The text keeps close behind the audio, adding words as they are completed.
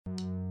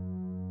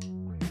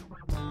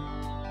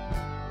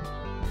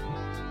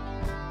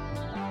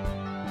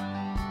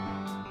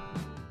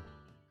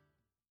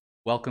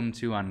Welcome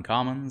to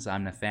Uncommons.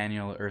 I'm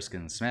Nathaniel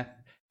Erskine Smith,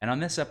 and on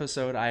this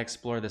episode, I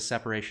explore the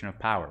separation of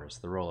powers,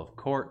 the role of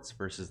courts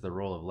versus the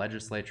role of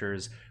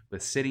legislatures,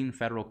 with sitting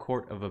federal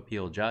court of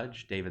appeal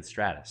judge David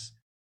Stratas.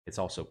 It's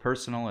also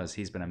personal, as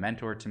he's been a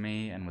mentor to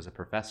me and was a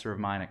professor of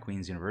mine at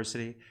Queen's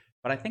University,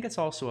 but I think it's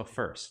also a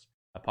first,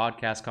 a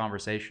podcast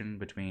conversation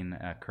between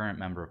a current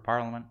member of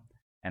parliament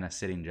and a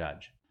sitting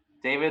judge.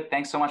 David,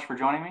 thanks so much for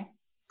joining me.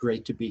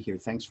 Great to be here.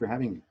 Thanks for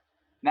having me.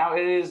 Now,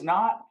 it is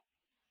not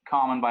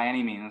common by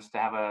any means to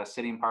have a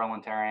sitting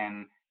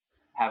parliamentarian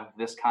have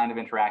this kind of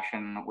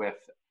interaction with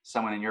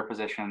someone in your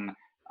position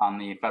on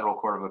the Federal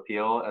Court of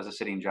Appeal as a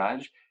sitting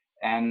judge.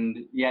 And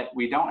yet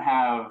we don't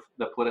have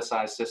the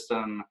politicized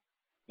system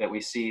that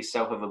we see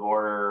south of the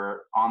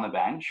border on the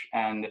bench.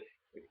 And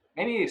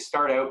maybe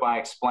start out by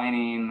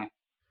explaining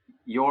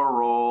your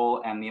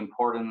role and the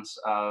importance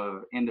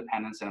of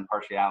independence and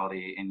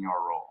impartiality in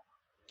your role.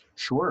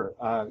 Sure.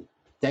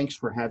 Thanks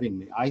for having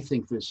me. I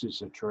think this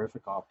is a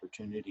terrific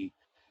opportunity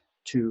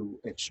to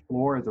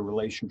explore the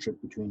relationship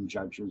between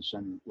judges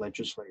and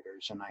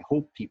legislators, and I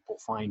hope people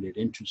find it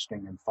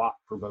interesting and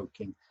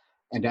thought-provoking,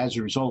 and as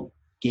a result,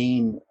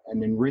 gain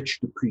an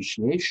enriched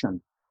appreciation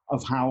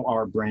of how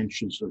our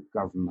branches of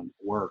government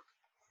work.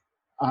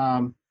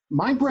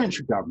 My branch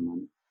of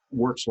government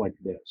works like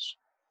this.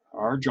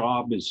 Our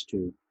job is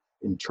to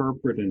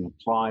interpret and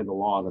apply the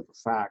law to the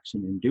facts,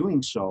 and in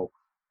doing so,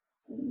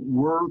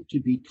 we're to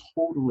be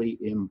totally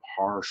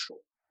impartial,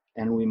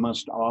 and we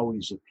must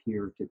always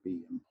appear to be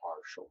impartial.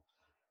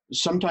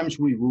 Sometimes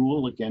we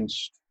rule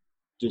against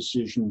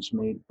decisions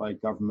made by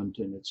government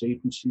and its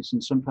agencies,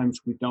 and sometimes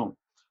we don't.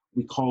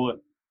 We call it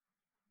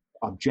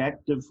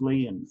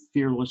objectively and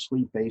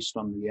fearlessly based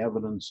on the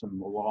evidence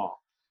and the law,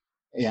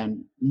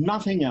 and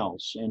nothing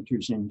else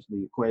enters into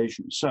the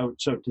equation. So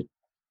to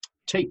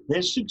take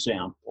this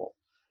example,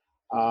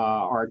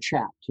 our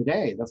chat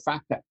today, the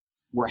fact that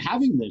we're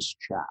having this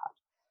chat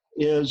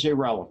is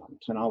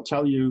irrelevant. And I'll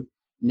tell you,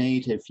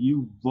 Nate, if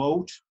you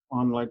vote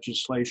on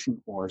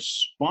legislation or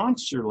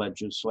sponsor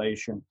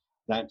legislation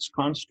that's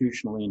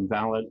constitutionally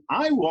invalid,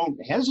 I won't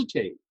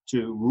hesitate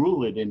to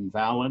rule it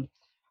invalid.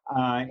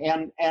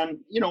 And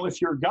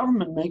if your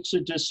government makes a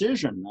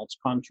decision that's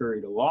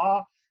contrary to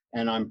law,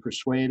 and I'm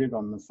persuaded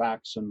on the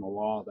facts and the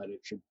law that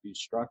it should be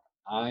struck,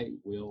 I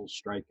will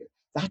strike it.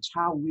 That's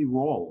how we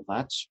roll.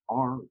 That's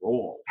our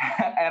role.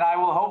 And I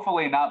will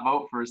hopefully not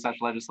vote for such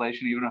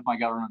legislation, even if my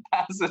government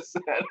passes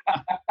it.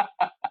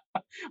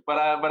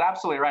 But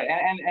absolutely right.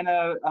 And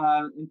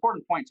an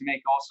important point to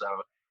make also,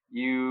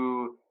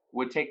 you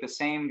would take the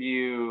same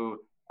view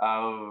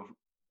of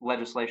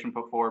legislation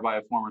put forward by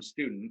a former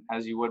student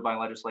as you would by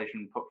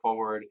legislation put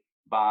forward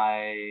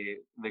by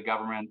the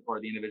government or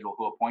the individual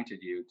who appointed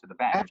you to the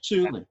bench.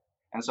 Absolutely.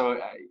 And so,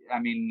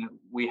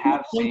 we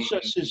have seen... What appoints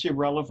us is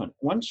irrelevant.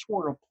 Once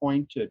we're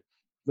appointed,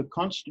 the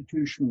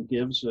Constitution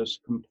gives us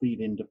complete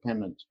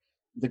independence.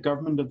 The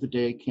government of the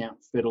day can't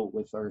fiddle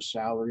with our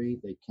salary.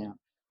 They can't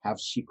have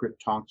secret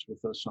talks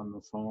with us on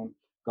the phone.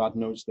 God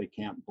knows they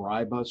can't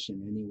bribe us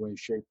in any way,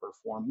 shape, or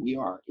form. We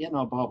are in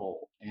a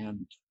bubble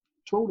and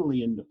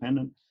totally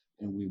independent,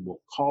 and we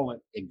will call it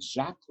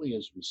exactly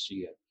as we see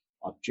it,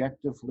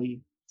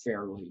 objectively,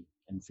 fairly,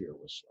 and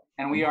fearlessly.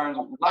 And we are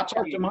lucky. That's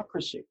our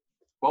democracy.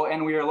 Well,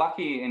 and we are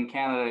lucky in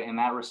Canada in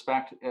that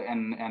respect,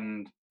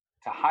 and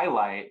to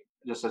highlight,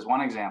 just as one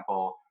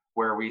example,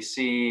 where we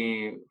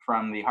see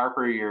from the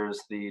Harper years,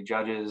 the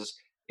judges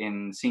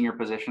in senior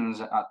positions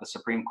at the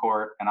Supreme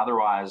Court and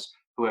otherwise,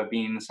 who have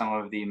been some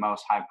of the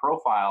most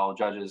high-profile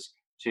judges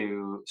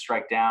to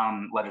strike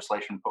down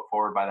legislation put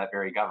forward by that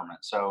very government.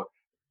 So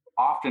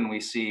often we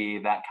see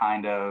that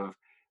kind of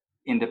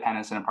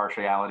independence and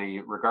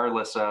impartiality,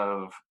 regardless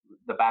of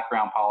the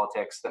background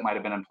politics that might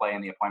have been in play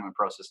in the appointment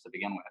process to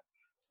begin with.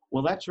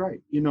 Well, that's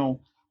right.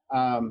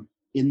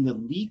 In the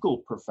legal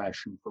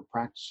profession for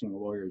practicing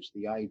lawyers,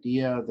 the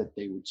idea that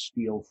they would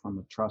steal from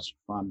a trust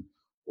fund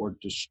or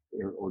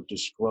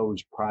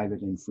disclose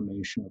private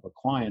information of a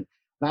client,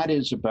 that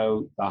is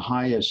about the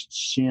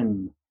highest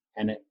sin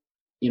and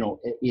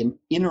in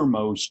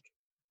innermost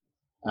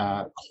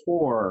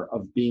core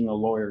of being a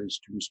lawyer is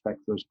to respect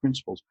those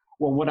principles.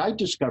 Well, what I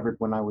discovered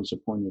when I was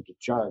appointed a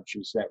judge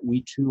is that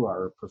we too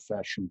are a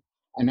profession.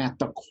 And at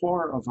the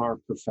core of our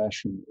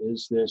profession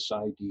is this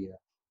idea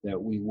that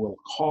we will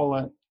call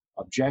it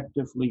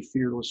objectively,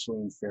 fearlessly,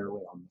 and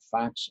fairly on the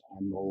facts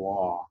and the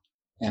law.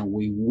 And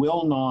we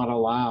will not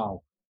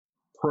allow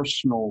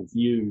personal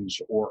views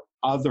or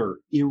other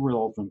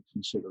irrelevant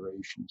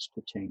considerations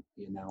to taint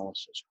the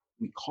analysis.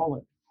 We call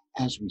it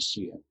as we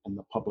see it, and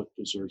the public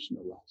deserves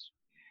no less.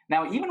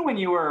 Now, even when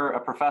you were a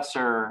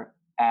professor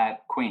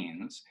at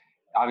Queen's,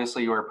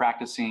 obviously you were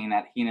practicing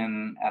at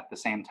Heenan at the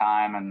same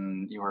time,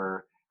 and you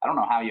were, I don't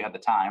know how you had the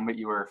time, but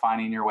you were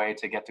finding your way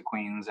to get to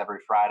Queen's every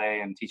Friday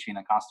and teaching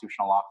a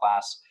constitutional law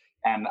class.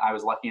 And I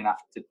was lucky enough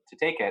to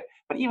take it.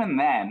 But even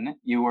then,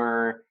 you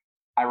were,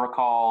 I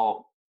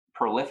recall,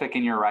 prolific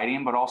in your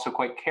writing, but also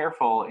quite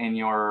careful in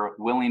your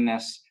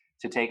willingness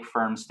to take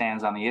firm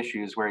stands on the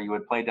issues, where you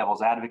would play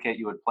devil's advocate,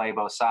 you would play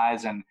both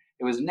sides. And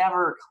it was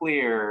never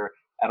clear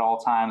at all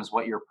times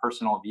what your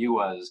personal view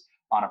was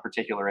on a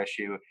particular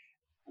issue.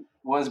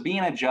 Was being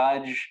a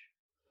judge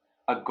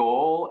a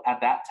goal at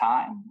that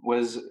time?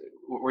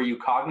 Were you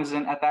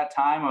cognizant at that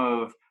time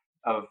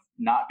of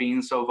not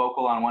being so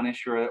vocal on one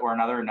issue or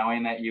another,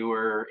 knowing that you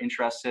were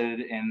interested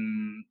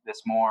in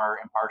this more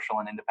impartial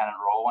and independent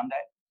role one day?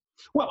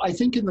 Well, I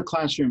think in the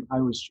classroom I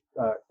was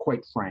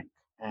quite frank,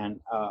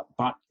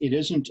 but it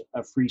isn't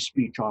a free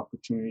speech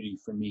opportunity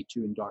for me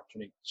to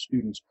indoctrinate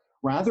students.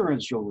 Rather,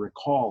 as you'll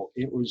recall,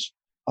 it was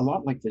a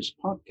lot like this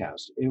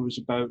podcast. It was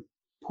about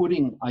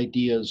putting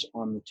ideas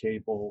on the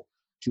table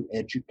to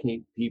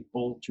educate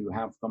people, to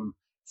have them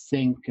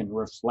think and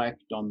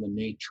reflect on the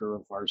nature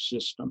of our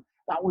system.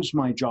 That was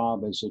my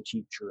job as a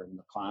teacher in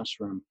the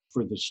classroom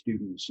for the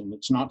students. And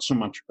it's not so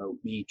much about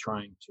me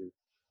trying to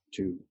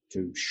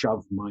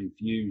shove my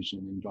views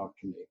and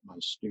indoctrinate my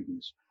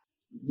students.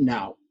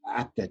 Now,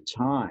 at the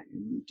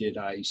time, did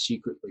I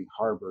secretly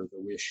harbor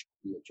the wish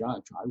to be a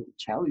judge? I will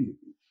tell you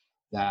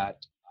that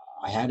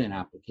I had an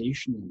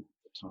application in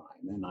at the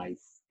time, and I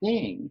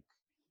think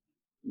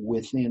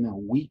within a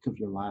week of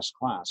your last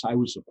class, I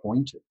was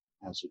appointed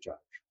as a judge.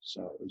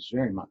 So it was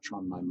very much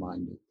on my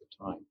mind at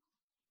the time.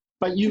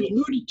 But you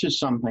alluded to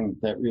something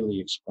that really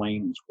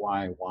explains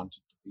why I wanted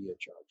to be a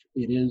judge.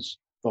 It is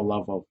the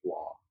love of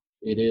law.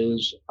 It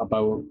is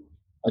about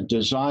a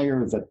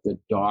desire that the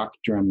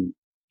doctrine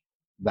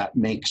that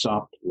makes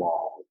up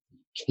law,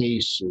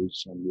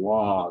 cases and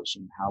laws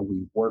and how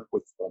we work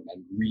with them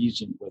and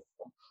reason with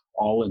them,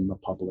 all in the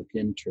public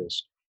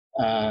interest.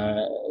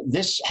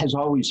 This has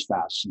always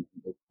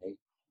fascinated me.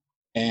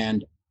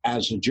 And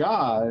as a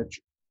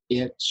judge,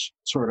 it's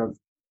sort of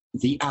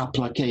the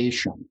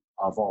application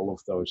of all of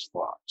those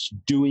thoughts,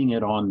 doing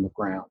it on the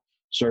ground,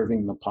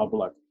 serving the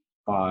public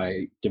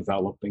by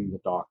developing the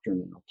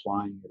doctrine and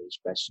applying it as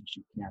best as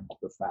you can to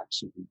the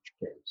facts of each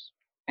case.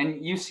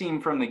 And you seem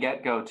from the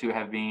get-go to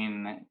have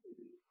been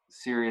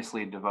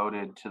seriously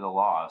devoted to the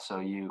law. So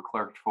you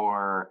clerked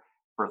for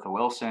Bertha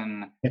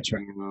Wilson. That's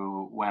right.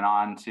 You went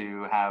on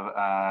to have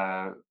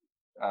a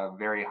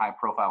very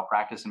high-profile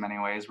practice in many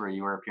ways, where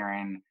you were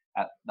appearing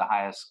at the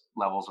highest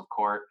levels of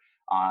court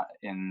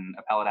in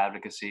appellate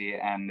advocacy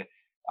and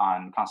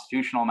on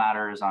constitutional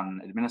matters, on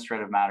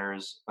administrative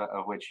matters,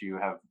 of which you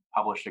have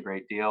published a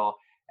great deal.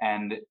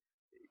 And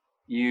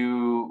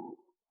you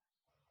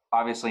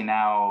obviously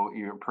now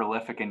you're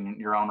prolific in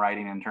your own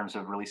writing in terms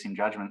of releasing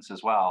judgments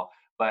as well.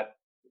 But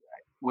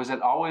was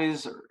it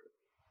always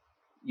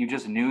you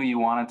just knew you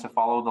wanted to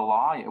follow the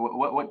law?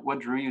 What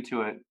drew you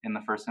to it in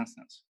the first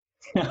instance?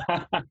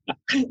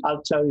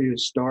 I'll tell you a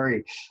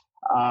story.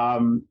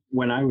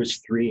 When I was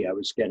 3, I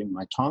was getting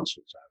my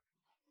tonsils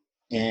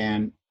out,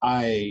 and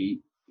I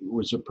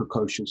was a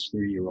precocious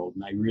 3-year-old,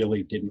 and I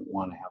really didn't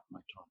want to have my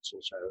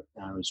tonsils out.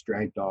 And I was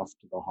dragged off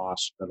to the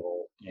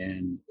hospital,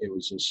 and it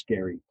was a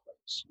scary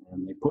place.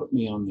 And they put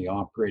me on the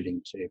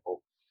operating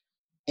table,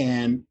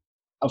 and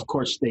of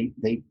course they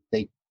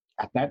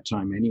at that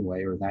time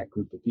anyway, or that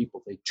group of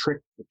people, they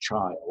tricked the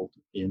child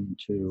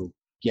into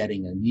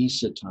getting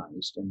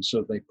anesthetized. And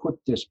so they put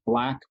this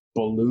black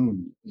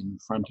balloon in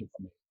front of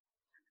me.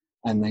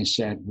 And they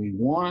said, "We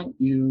want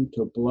you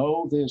to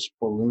blow this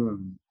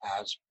balloon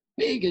as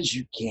big as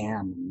you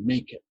can and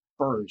make it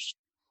burst."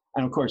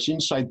 And of course,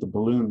 inside the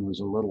balloon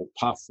was a little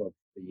puff of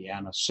the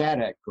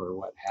anesthetic or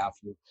what have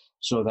you,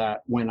 so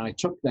that when I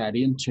took that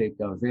intake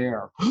of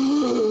air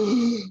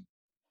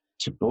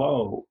to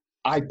blow,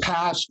 I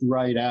passed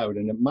right out.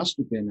 And it must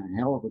have been a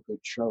hell of a good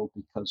show,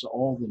 because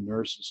all the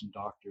nurses and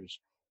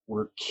doctors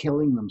were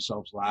killing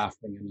themselves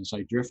laughing. And as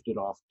I drifted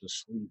off to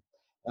sleep,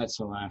 that's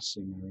the last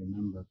thing I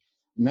remember.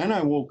 And then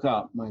I woke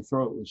up, my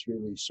throat was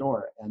really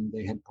sore, and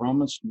they had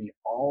promised me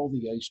all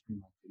the ice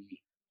cream I could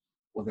eat.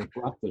 Well, they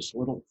brought this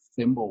little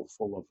thimble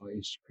full of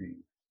ice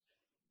cream,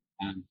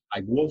 and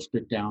I wolfed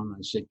it down.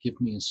 I said, "Give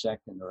me a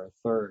second or a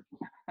third."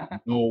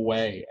 No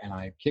way. And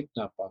I kicked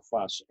up a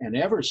fuss. And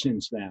ever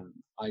since then,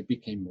 I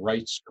became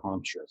rights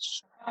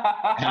conscious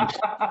and,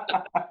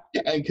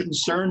 and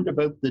concerned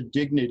about the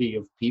dignity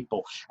of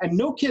people. And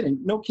no kidding,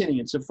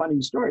 it's a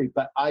funny story.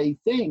 But I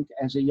think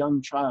as a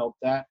young child,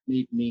 that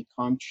made me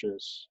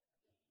conscious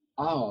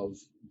of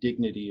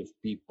dignity of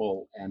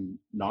people and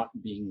not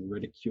being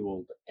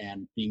ridiculed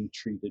and being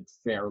treated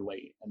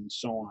fairly and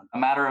so on. A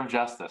matter of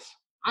justice.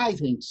 I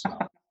think so.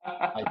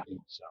 I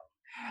think so.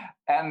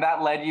 And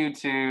that led you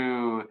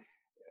to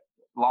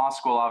law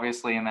school,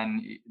 obviously, and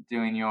then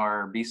doing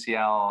your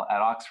BCL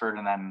at Oxford,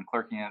 and then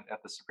clerking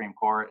at the Supreme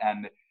Court.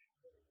 And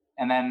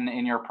then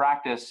in your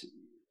practice,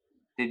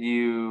 did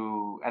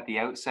you at the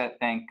outset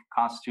think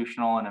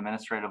constitutional and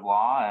administrative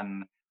law,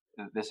 and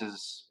this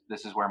is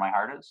where my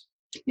heart is?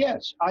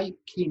 Yes, I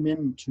came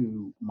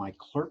into my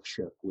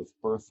clerkship with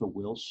Bertha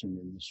Wilson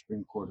in the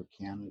Supreme Court of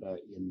Canada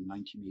in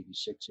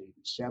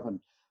 1986-87,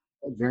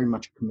 very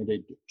much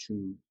committed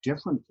to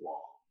different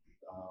law,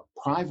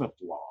 private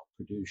law,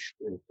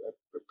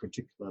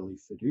 particularly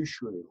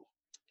fiduciary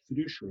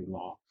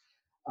law.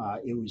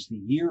 It was the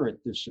year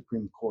at the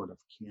Supreme Court of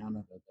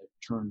Canada that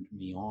turned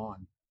me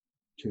on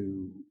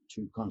to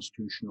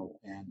constitutional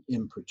and,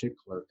 in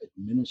particular,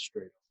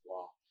 administrative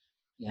law.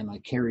 And I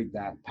carried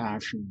that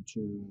passion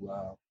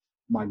to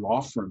my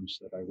law firms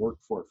that I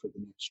worked for the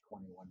next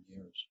 21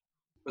 years.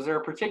 Was there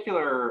a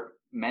particular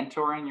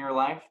mentor in your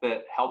life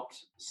that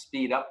helped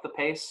speed up the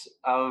pace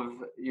of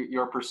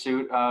your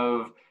pursuit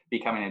of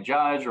becoming a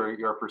judge, or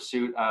your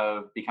pursuit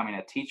of becoming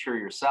a teacher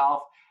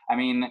yourself? I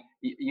mean,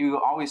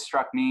 you always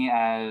struck me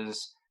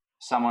as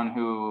someone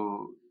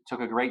who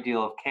took a great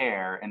deal of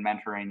care in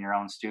mentoring your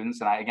own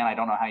students. And I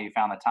don't know how you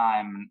found the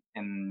time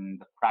in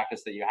the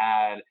practice that you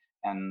had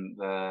and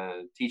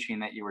the teaching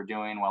that you were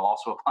doing while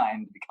also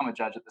applying to become a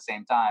judge at the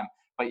same time.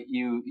 But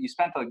you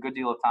spent a good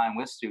deal of time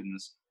with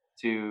students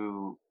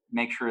to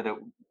make sure that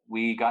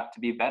we got to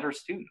be better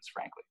students,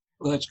 frankly.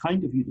 Well, that's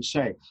kind of you to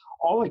say.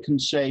 All I can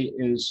say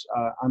is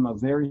I'm a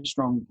very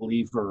strong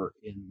believer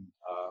in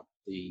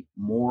the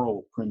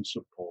moral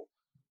principle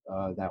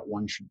that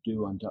one should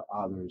do unto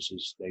others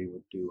as they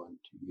would do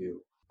unto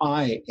you.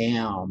 I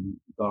am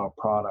the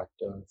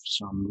product of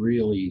some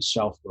really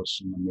selfless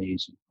and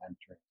amazing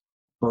mentoring.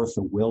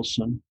 Bertha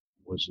Wilson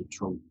was a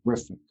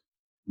terrific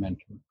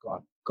mentor.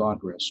 God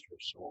rest her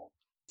soul.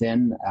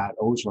 Then at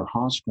Osler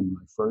Hoskin,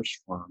 my first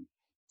firm,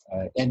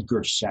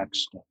 Edgar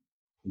Sexton,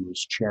 who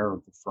was chair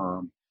of the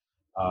firm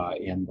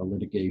and the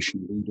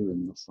litigation leader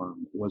in the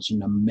firm, was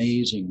an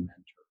amazing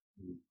mentor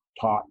who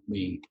taught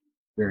me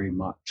very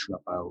much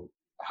about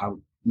how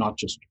not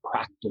just to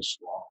practice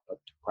law, but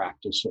to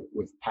practice it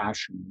with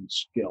passion and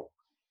skill.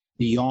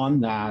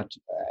 Beyond that,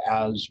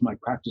 as my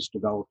practice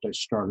developed, I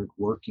started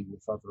working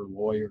with other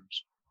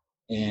lawyers,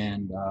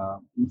 and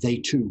they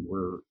too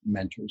were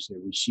mentors. They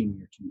were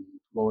senior to me.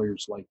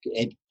 Lawyers like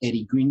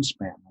Eddie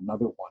Greenspan,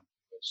 another one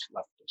who has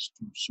left us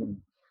too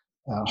soon.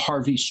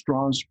 Harvey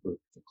Strasberg,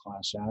 the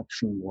class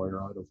action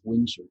lawyer out of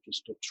Windsor,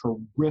 just a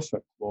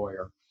terrific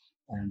lawyer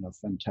and a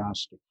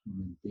fantastic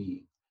human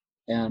being.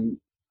 And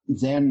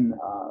then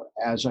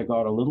as I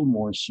got a little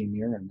more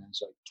senior and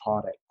as I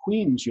taught at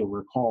Queen's, you'll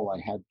recall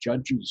I had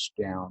judges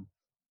down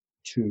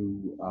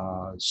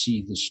to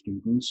see the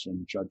students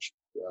and judge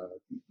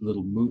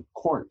little moot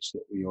courts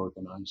that we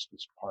organized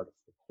as part of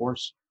the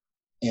course.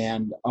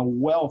 And a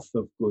wealth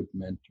of good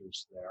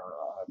mentors there.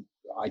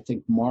 I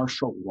think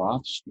Marshall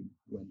Rothstein,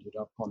 who ended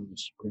up on the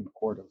Supreme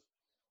Court of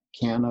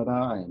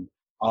Canada, and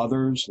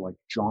others like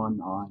John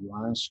I.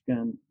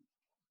 Laskin,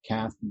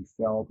 Kathy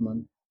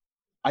Feldman.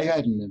 I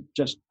had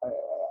just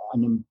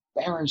an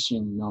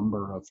embarrassing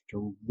number of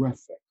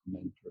terrific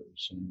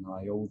mentors, and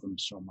I owe them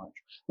so much.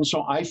 And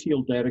so I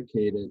feel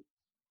dedicated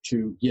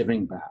to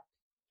giving back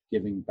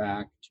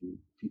to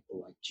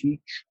people I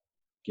teach,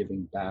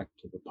 giving back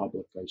to the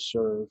public I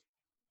serve,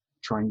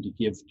 trying to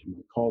give to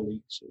my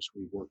colleagues as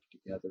we work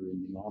together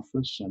in the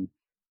office. And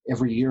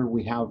every year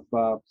we have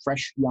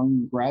fresh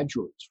young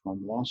graduates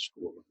from law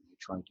school, and we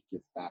try to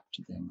give back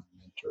to them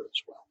and mentor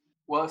as well.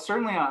 Well,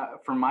 certainly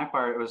from my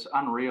part, it was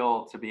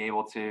unreal to be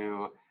able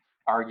to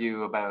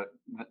argue about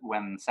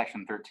when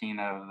Section 13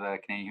 of the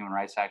Canadian Human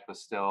Rights Act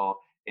was still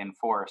in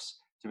force,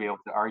 to be able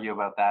to argue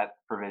about that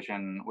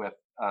provision with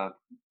a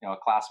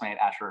classmate,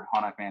 Asher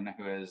Honickman,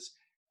 who is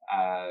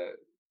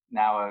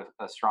now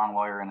a strong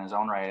lawyer in his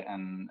own right,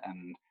 and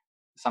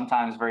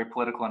sometimes very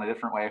political in a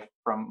different way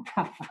from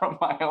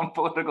my own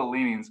political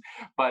leanings.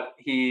 But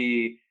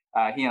he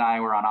and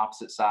I were on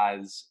opposite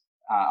sides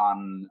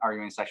on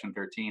arguing Section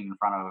 13 in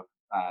front of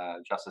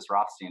Justice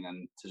Rothstein,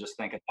 and to just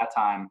think at that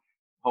time,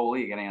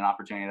 holy, getting an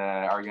opportunity to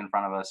argue in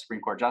front of a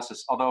Supreme Court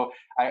justice. Although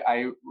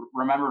I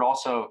remembered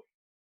also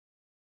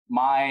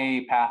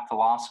my path to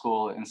law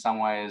school in some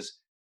ways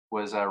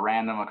was a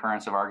random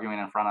occurrence of arguing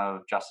in front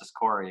of Justice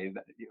Corey,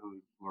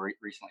 who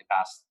recently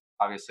passed,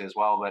 obviously, as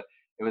well. But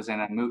it was in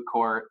a moot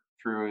court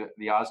through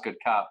the Osgood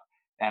Cup.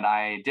 And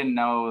I didn't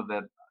know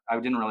that, I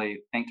didn't really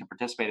think to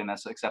participate in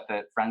this, except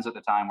that friends at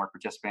the time were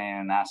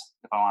participating and asked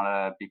if I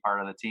wanted to be part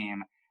of the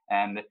team.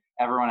 And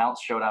everyone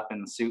else showed up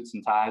in suits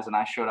and ties, and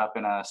I showed up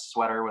in a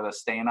sweater with a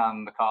stain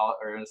on the collar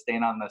or a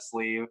stain on the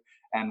sleeve.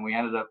 And we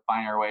ended up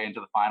finding our way into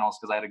the finals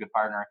because I had a good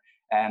partner.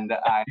 And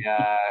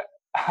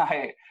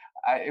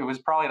it was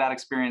probably that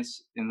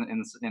experience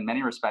in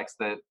many respects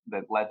that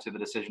led to the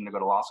decision to go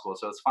to law school.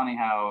 So it's funny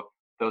how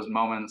those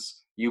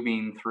moments, you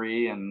being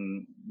 3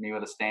 and me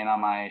with a stain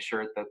on my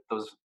shirt, that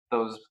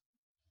those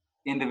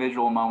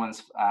individual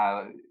moments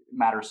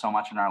matter so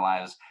much in our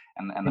lives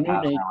and the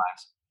path in our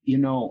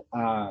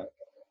lives.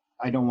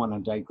 I don't want to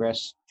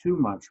digress too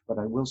much, but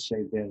I will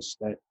say this,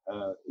 that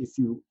if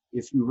you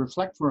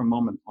reflect for a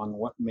moment on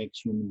what makes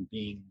human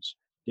beings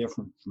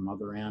different from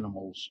other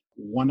animals,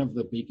 one of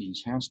the biggies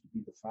has to be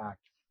the fact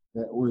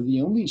that we're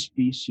the only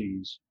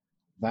species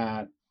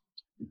that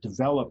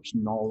develops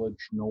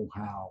knowledge,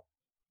 know-how,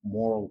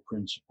 moral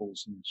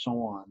principles, and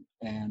so on.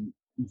 And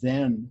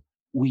then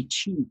we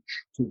teach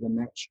to the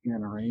next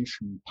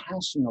generation,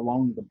 passing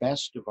along the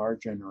best of our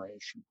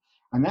generation.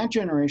 And that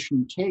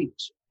generation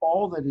takes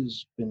all that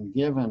has been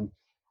given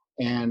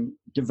and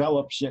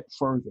develops it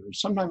further,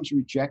 sometimes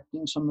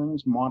rejecting some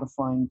things,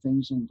 modifying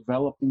things, and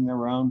developing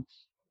their own.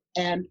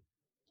 And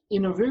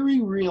in a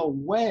very real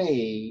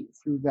way,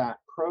 through that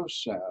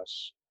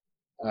process,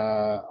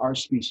 our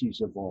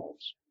species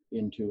evolves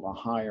into a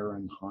higher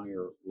and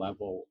higher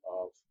level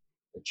of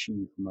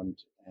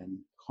achievement and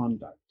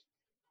conduct.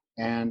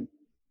 And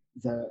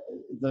the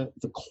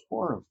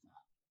core of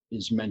that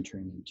is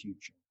mentoring and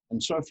teaching.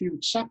 And so if you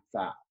accept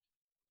that,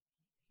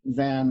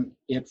 then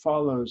it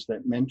follows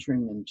that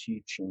mentoring and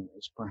teaching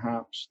is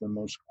perhaps the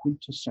most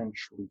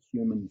quintessentially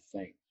human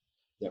thing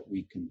that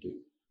we can do.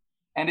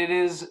 And it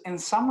is, in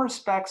some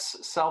respects,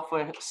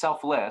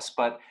 selfless,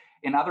 but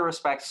in other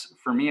respects,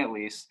 for me at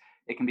least,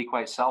 it can be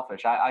quite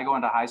selfish. I go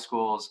into high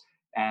schools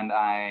and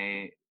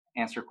I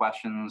answer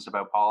questions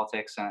about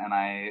politics, and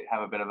I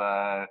have a bit of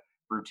a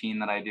routine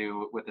that I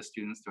do with the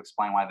students to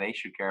explain why they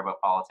should care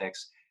about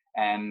politics.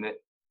 And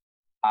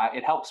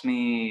it helps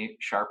me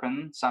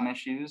sharpen some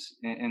issues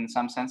in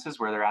some senses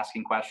where they're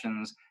asking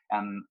questions,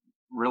 and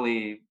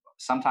really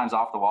sometimes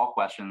off the wall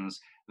questions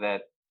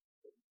that,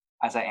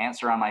 as I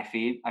answer on my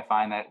feet, I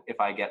find that if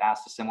I get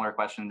asked a similar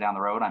question down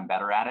the road, I'm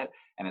better at it.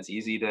 And it's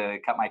easy to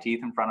cut my teeth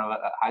in front of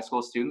high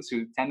school students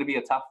who tend to be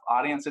a tough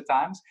audience at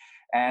times.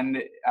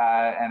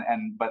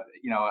 But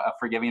you know, a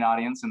forgiving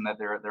audience, and that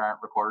there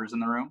aren't recorders in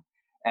the room.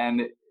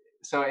 And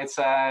so it's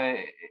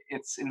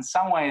in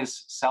some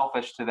ways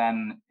selfish to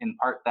then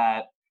impart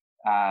that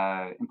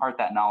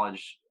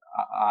knowledge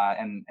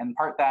and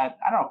impart that,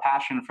 I don't know,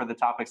 passion for the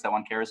topics that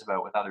one cares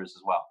about with others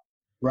as well.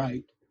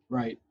 Right.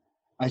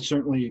 I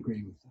certainly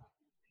agree with that.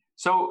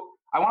 So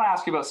I want to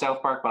ask you about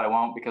South Park, but I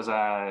won't, because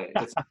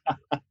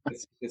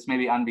it's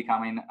maybe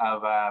unbecoming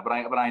of. But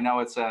I know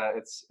it's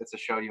a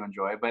show you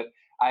enjoy. But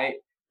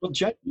well,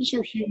 judges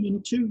are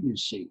human too, you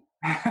see.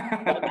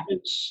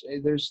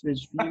 There's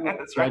this view of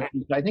That's judges.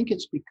 right. I think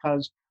it's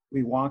because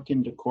we walk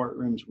into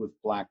courtrooms with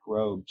black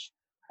robes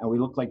and we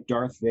look like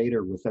Darth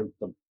Vader without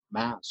the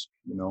mask.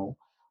 You know,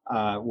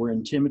 we're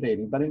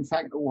intimidating, but in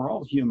fact, we're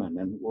all human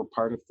and we're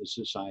part of the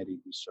society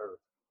we serve.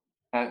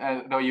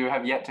 Though you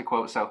have yet to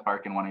quote South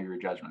Park in one of your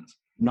judgments.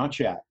 Not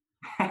yet.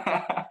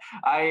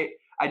 I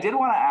did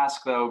want to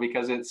ask, though,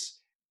 because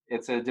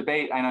it's a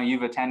debate. I know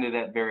you've attended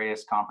at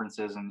various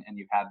conferences and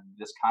you've had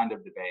this kind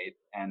of debate,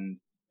 and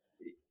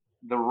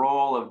the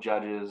role of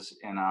judges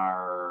in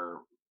our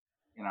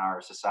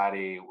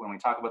society. When we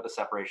talk about the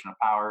separation of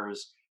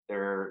powers,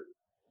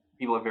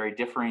 people have very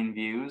differing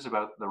views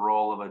about the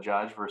role of a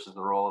judge versus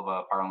the role of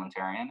a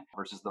parliamentarian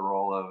versus the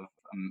role of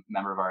a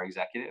member of our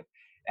executive.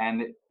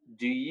 And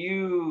do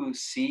you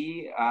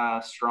see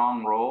a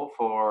strong role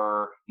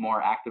for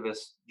more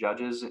activist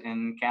judges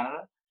in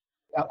Canada?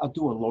 I'll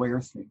do a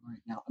lawyer thing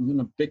right now. I'm going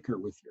to bicker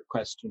with your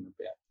question a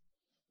bit.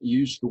 You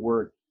use the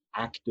word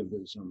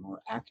activism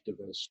or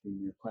activist in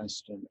your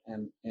question,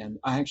 and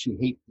I actually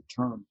hate the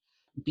term,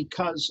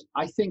 because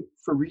I think,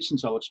 for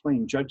reasons I'll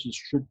explain, judges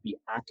should be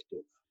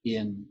active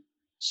in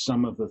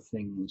some of the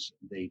things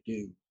they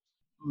do.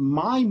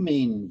 My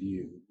main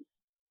view,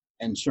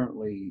 and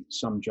certainly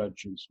some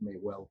judges may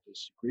well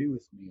disagree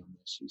with me on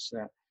this, is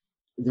that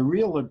the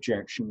real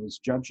objection is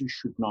judges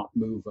should not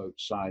move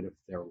outside of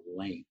their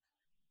lane.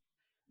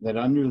 That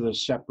under the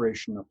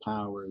separation of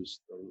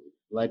powers, the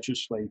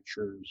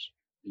legislatures,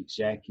 the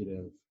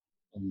executive,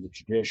 and the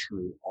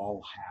judiciary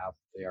all have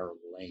their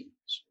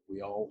lanes.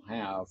 We all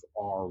have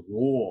our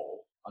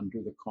role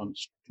under the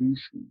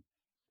Constitution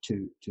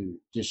to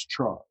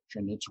discharge.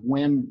 And it's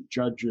when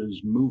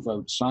judges move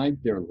outside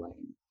their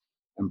lane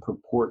and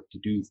purport to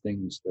do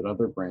things that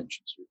other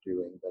branches are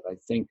doing that I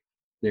think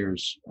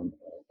there's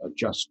a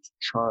just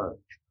charge.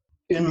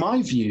 In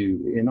my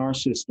view, in our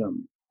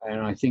system,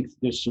 and I think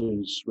this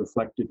is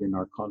reflected in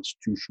our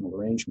constitutional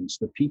arrangements,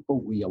 the people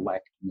we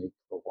elect make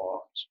the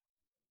laws.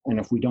 And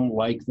if we don't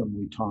like them,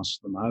 we toss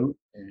them out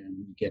and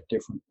we get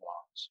different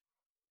laws.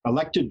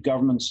 Elected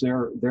governments,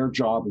 their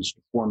job is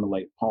to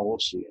formulate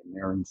policy, and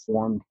they're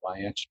informed by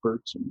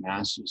experts and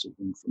masses of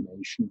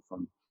information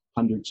from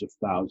hundreds of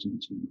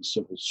thousands in the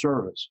civil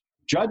service.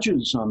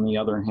 Judges, on the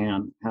other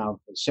hand, have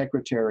a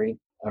secretary,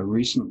 a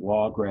recent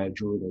law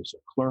graduate as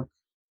a clerk,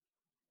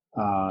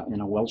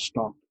 and a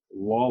well-stocked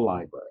law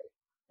library,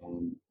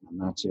 and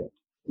that's it.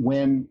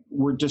 When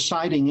we're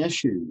deciding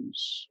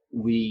issues,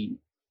 we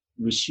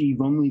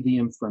receive only the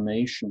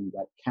information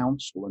that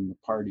counsel and the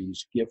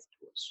parties give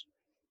to us,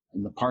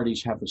 and the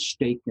parties have a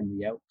stake in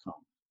the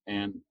outcome,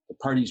 and the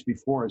parties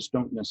before us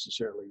don't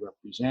necessarily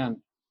represent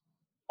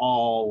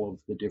all of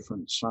the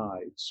different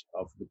sides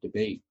of the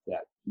debate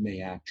that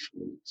may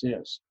actually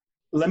exist.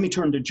 Let me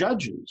turn to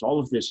judges. All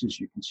of this, as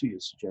you can see,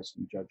 is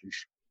suggesting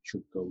judges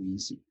should go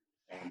easy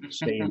and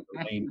stay in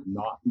the lane and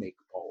not make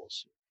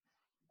policy.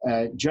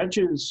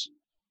 Judges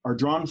are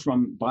drawn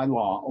from, by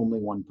law, only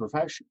one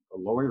profession, the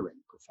lawyering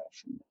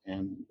profession.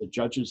 And the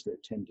judges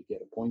that tend to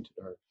get appointed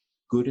are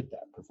good at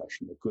that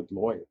profession. They're good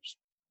lawyers,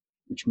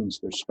 which means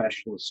they're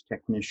specialists,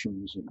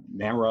 technicians, and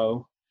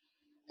narrow.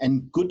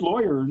 And good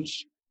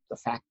lawyers, the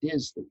fact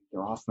is that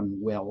they're often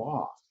well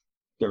off.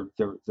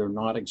 They're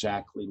not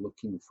exactly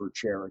looking for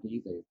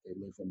charity. They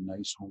live in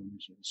nice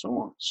homes and so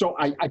on. So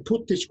I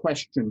put this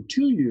question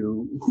to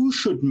you: who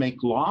should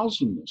make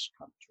laws in this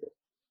country?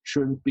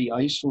 Should it be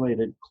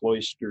isolated,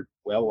 cloistered,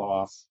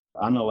 well-off,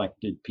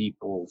 unelected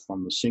people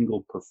from a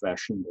single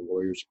profession, the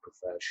lawyer's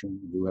profession,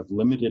 who have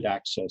limited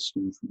access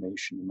to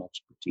information and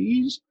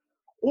expertise?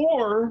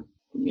 Or,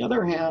 on the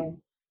other hand,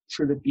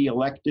 should it be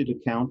elected,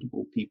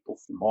 accountable people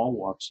from all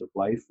walks of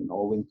life and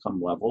all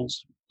income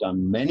levels,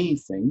 done many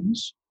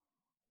things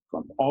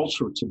from all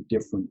sorts of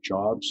different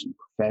jobs and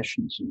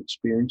professions and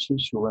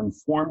experiences, who are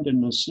informed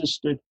and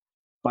assisted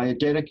by a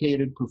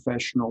dedicated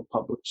professional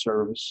public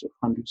service of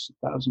hundreds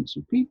of thousands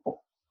of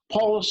people?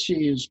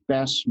 Policy is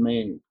best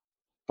made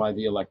by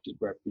the elected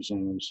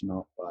representatives,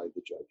 not by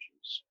the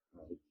judges.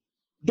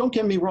 Don't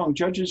get me wrong,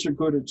 judges are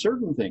good at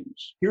certain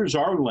things. Here's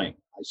our lane.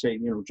 I say,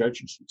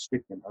 judges should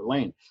stick in our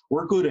lane.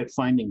 We're good at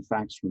finding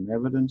facts from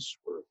evidence.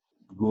 We're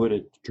good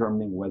at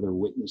determining whether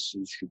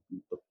witnesses should be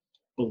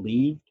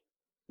believed.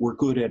 We're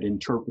good at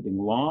interpreting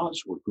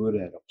laws. We're good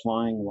at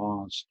applying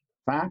laws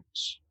to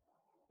facts.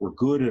 We're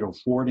good at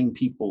affording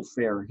people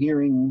fair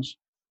hearings.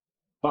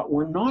 But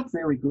we're not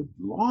very good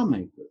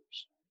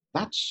lawmakers.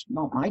 That's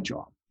not my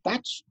job.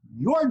 That's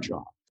your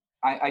job.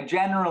 I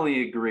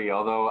generally agree,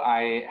 although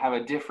I have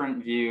a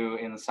different view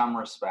in some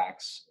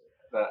respects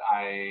that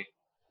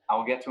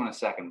I'll get to in a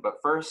second.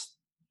 But first,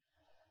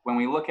 when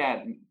we look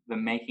at the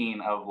making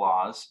of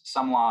laws,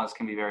 some laws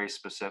can be very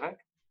specific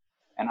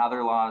and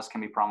other laws can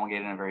be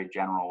promulgated in a very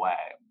general way.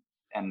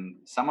 And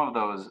some of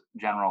those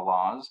general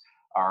laws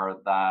are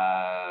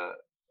the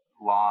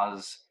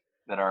laws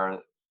that are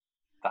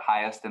the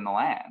highest in the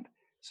land.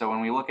 So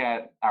when we look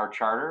at our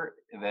charter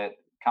that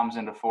comes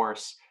into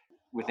force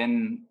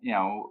within,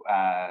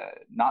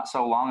 not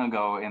so long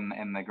ago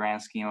in the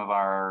grand scheme of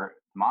our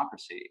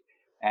democracy,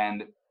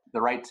 and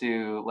the right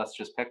to, let's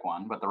just pick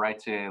one, but the right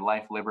to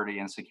life, liberty,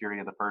 and security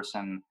of the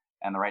person,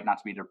 and the right not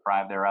to be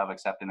deprived thereof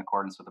except in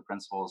accordance with the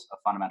principles of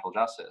fundamental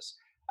justice.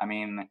 I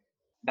mean,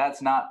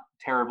 that's not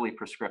terribly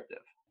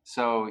prescriptive.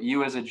 So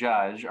you as a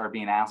judge are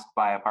being asked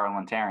by a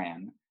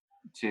parliamentarian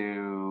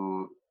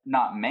to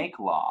not make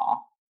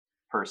law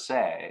per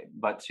se,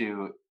 but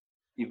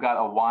you've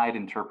got a wide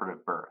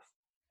interpretive berth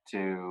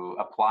to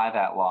apply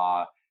that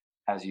law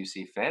as you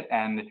see fit.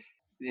 And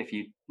if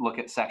you look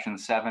at Section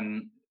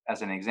 7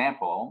 as an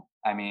example,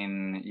 I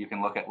mean, you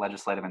can look at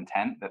legislative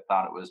intent that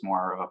thought it was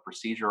more of a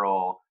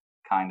procedural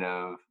kind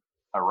of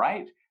a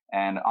right.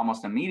 And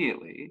almost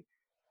immediately,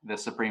 the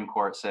Supreme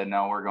Court said,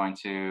 no, we're going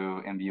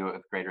to imbue it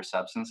with greater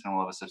substance and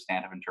we'll have a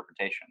substantive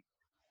interpretation.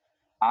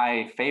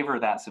 I favor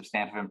that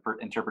substantive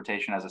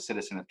interpretation as a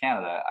citizen of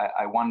Canada.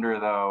 I wonder,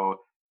 though,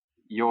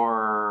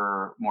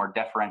 your more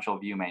deferential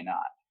view may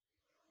not.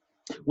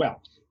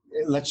 Well,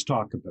 let's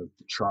talk about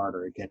the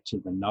charter, get to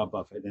the nub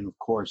of it. And of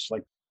course,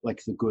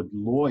 like the good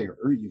lawyer,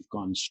 you've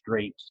gone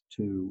straight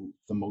to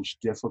the most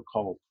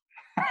difficult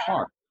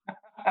part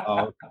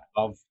of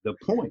the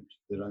point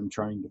that I'm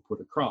trying to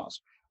put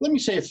across. Let me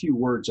say a few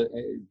words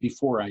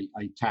before I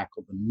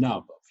tackle the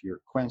nub of your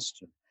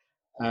question.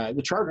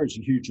 The charter is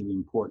a hugely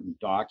important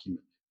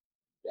document.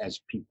 As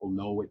people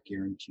know, it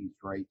guarantees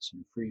rights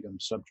and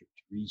freedoms subject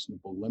to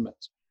reasonable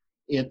limits.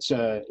 It's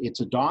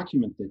a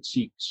document that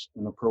seeks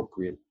an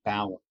appropriate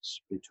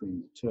balance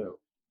between the two.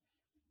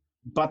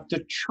 But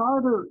the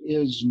charter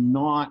is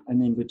not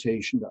an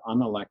invitation to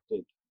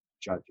unelected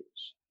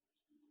judges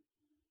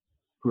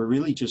who are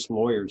really just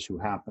lawyers who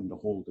happen to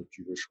hold a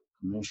judicial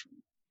commission.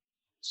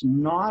 It's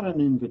not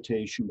an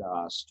invitation to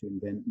us to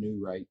invent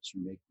new rights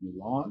or make new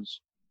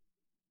laws.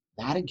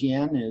 That,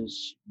 again,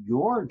 is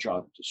your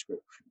job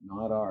description,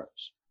 not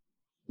ours.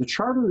 The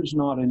charter is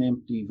not an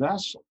empty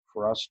vessel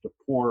for us to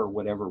pour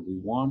whatever we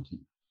want in,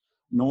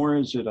 nor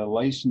is it a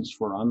license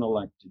for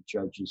unelected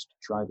judges to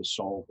try to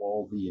solve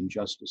all the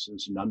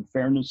injustices and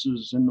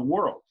unfairnesses in the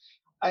world.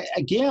 I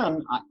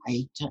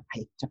hate to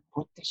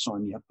put this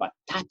on you, but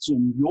that's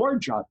in your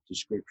job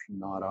description,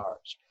 not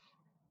ours.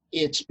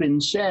 It's been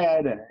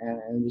said,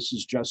 and this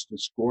is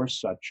Justice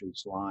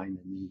Gorsuch's line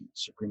in the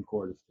Supreme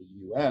Court of the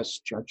U.S.,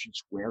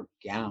 judges wear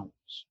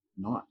gowns,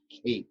 not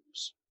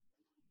capes.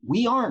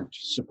 We aren't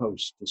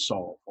supposed to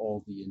solve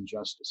all the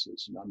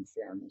injustices and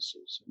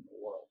unfairnesses in the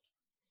world.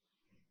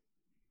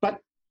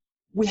 But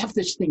we have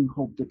this thing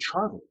called the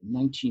Charter in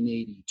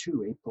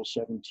 1982, April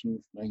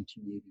 17th,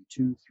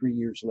 1982. 3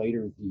 years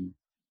later, the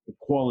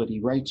equality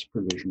rights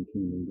provision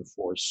came into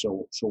force.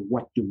 So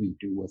what do we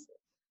do with it?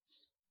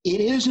 It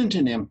isn't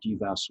an empty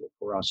vessel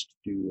for us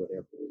to do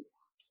whatever we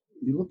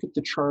want. You look at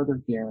the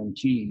Charter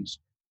guarantees,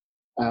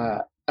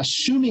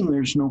 assuming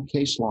there's no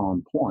case law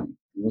on point,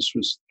 and this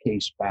was the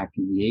case back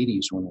in the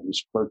 80s when I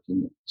was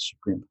clerking at the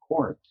Supreme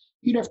Court,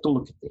 you'd have to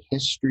look at the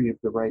history of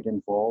the right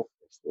involved,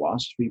 the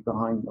philosophy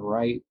behind the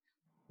right,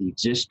 the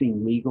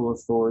existing legal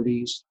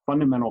authorities,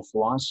 fundamental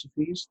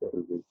philosophies that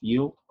are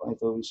revealed by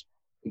those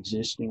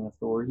existing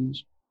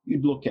authorities.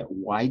 You'd look at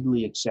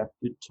widely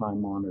accepted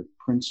time-honored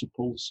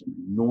principles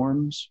and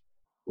norms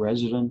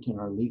resident in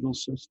our legal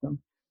system.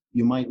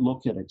 You might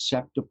look at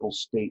acceptable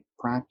state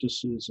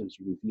practices as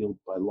revealed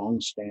by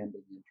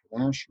long-standing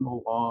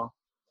international law.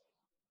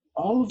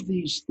 All of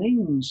these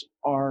things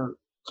are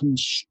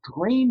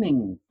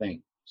constraining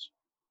things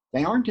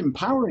They aren't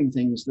empowering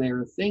things.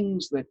 They're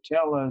things that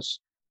tell us,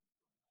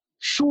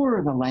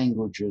 sure, the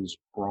language is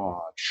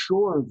broad.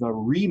 Sure, the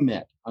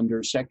remit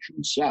under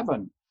Section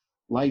 7,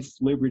 life,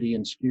 liberty,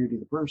 and security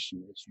of the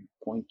person, as you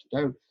pointed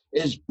out,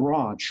 is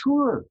broad.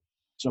 Sure,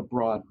 it's a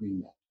broad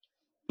remit.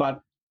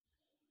 But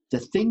the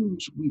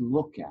things we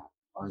look at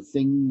are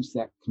things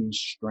that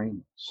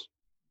constrain us.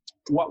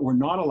 What we're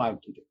not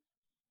allowed to do,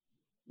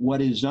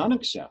 what is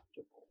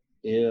unacceptable,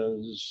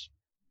 is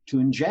to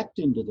inject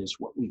into this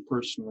what we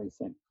personally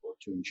think, or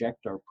to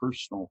inject our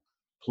personal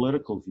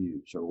political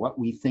views, or what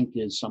we think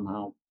is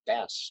somehow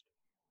best,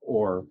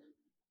 or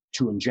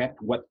to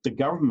inject what the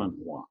government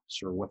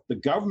wants, or what the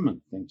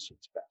government thinks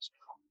is best.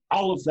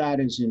 All of that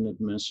is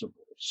inadmissible.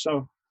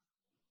 So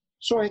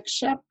I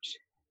accept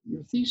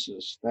your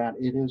thesis that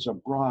it is a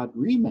broad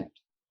remit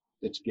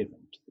that's given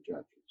to the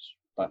judges,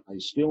 but I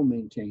still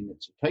maintain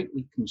it's a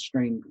tightly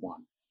constrained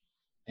one,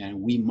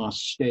 and we must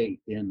stay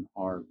in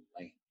our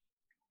lane.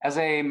 As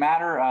a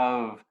matter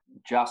of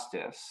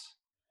justice,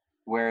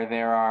 where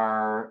there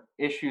are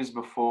issues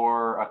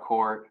before a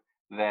court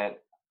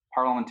that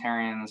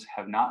parliamentarians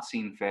have not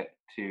seen fit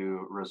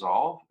to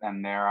resolve,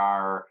 and there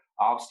are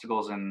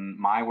obstacles in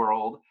my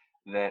world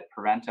that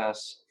prevent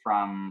us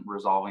from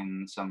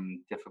resolving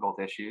some difficult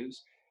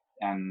issues.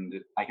 And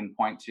I can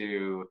point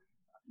to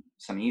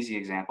some easy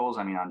examples.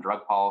 I mean, on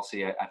drug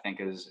policy, I think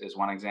is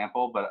one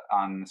example, but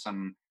on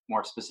some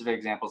more specific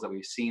examples that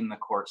we've seen the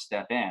court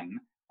step in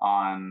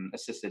on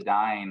assisted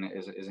dying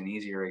is an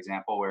easier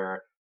example,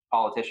 where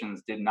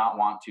politicians did not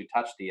want to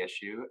touch the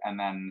issue, and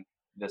then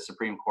the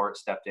Supreme Court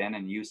stepped in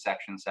and used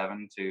Section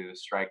 7 to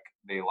strike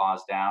the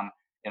laws down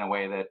in a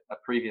way that a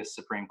previous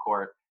Supreme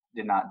Court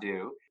did not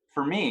do.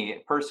 For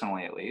me,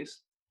 personally at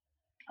least,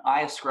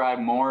 I ascribe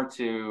more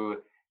to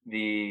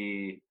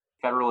the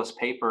Federalist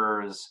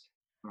Papers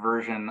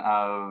version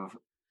of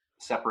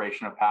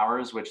separation of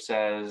powers, which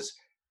says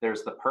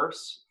there's the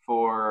purse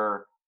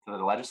for the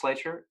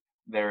legislature,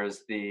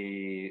 there's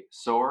the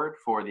sword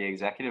for the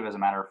executive as a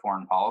matter of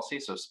foreign policy.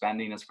 So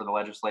spending is for the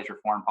legislature,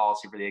 foreign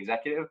policy for the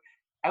executive.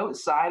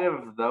 Outside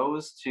of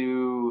those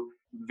two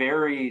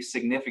very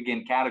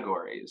significant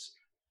categories,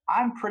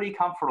 I'm pretty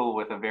comfortable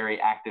with a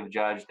very active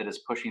judge that is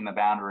pushing the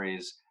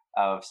boundaries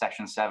of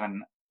Section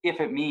 7 if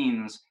it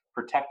means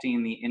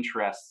protecting the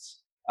interests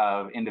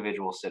of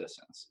individual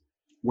citizens.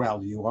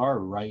 Well, you are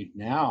right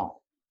now.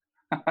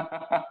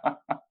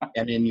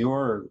 And in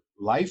your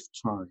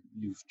lifetime,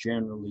 you've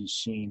generally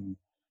seen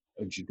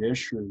a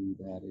judiciary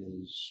that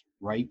is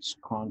rights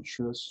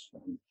conscious,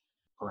 and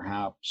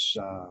perhaps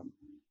a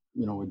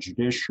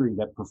judiciary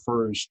that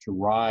prefers to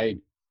ride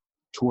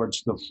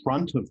towards the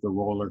front of the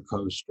roller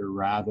coaster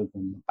rather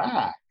than the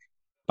back.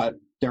 But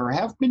there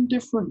have been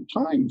different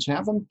times,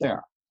 haven't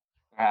there?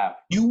 Yeah.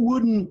 You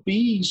wouldn't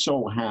be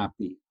so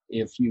happy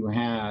if you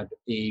had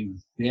a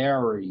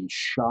very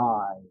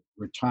shy,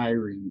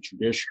 retiring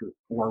judiciary,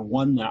 or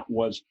one that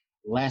was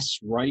less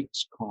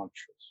rights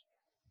conscious.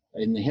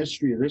 In the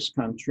history of this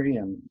country,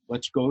 and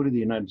let's go to the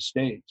United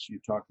States, you're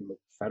talking about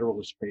the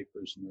Federalist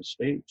Papers in the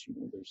States,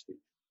 there's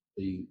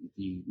the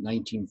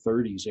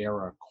 1930s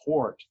era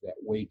court that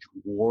waged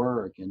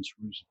war against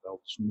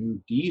Roosevelt's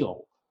New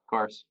Deal. Of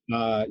course.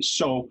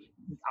 So,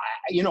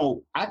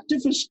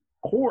 activist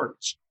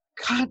courts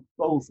cut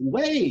both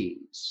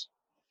ways.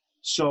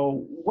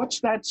 So what's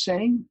that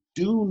saying?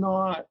 Do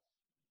not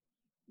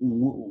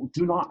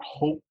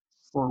hope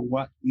for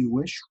what you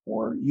wish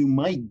for. You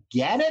might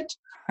get it.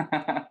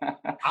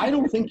 I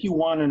don't think you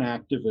want an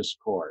activist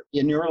court.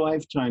 In your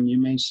lifetime, you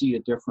may see a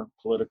different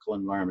political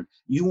environment.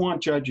 You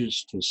want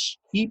judges to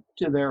keep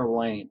to their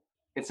lane.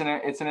 It's an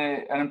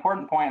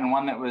important point, and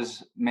one that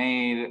was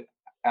made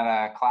at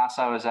a class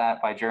I was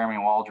at by Jeremy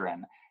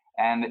Waldron.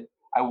 And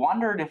I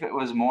wondered if it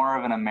was more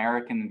of an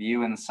American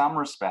view in some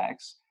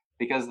respects,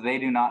 because they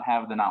do not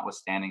have the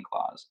notwithstanding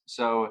clause.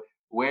 So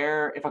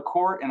if a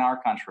court in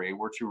our country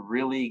were to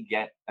really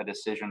get a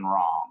decision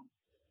wrong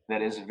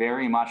that is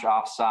very much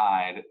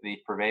offside the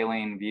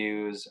prevailing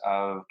views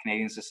of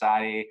Canadian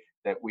society,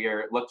 that we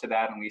look to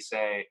that and we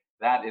say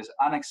that is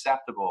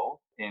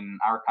unacceptable in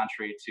our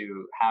country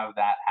to have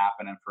that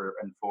happen, and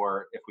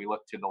for if we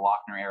look to the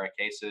Lochner era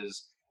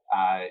cases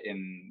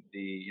in the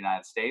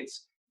United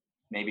States,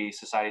 maybe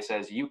society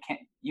says you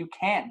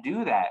can't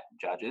do that,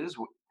 judges.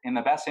 In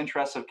the best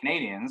interests of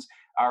Canadians,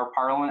 our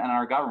parliament and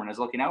our government is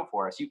looking out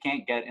for us. You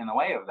can't get in the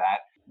way of that.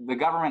 The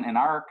government in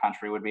our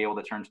country would be able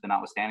to turn to the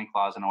notwithstanding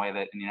clause in a way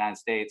that in the United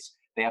States,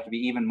 they have to be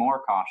even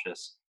more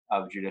cautious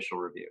of judicial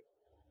review.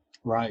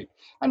 Right.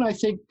 And I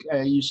think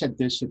you said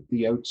this at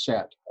the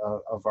outset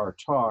of our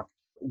talk.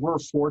 We're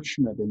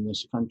fortunate in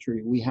this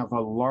country. We have a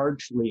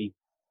largely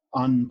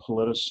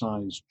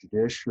unpoliticized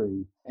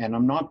judiciary. And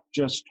I'm not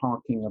just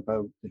talking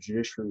about the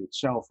judiciary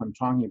itself. I'm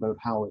talking about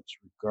how it's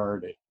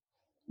regarded.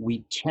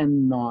 We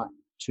tend not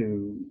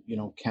to,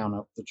 count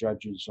up the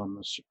judges on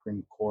the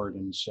Supreme Court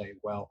and say,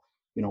 well,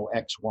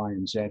 X, Y,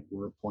 and Z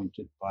were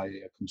appointed by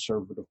a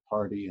conservative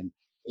party, and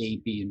A,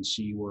 B, and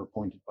C were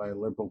appointed by a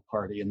liberal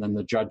party, and then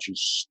the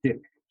judges stick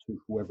to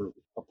whoever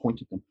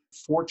appointed them.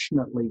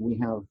 Fortunately, we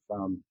have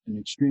an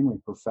extremely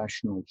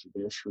professional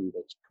judiciary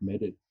that's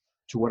committed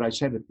to what I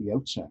said at the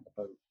outset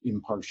about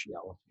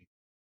impartiality.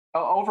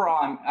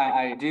 Overall,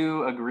 I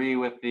do agree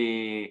with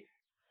the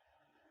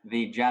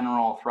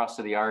general thrust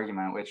of the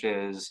argument, which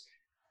is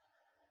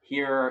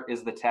here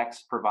is the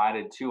text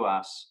provided to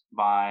us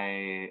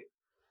by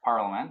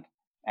Parliament,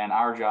 and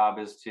our job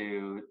is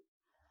to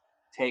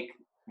take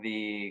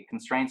the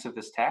constraints of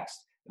this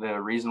text, the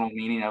reasonable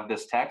meaning of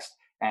this text,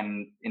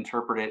 and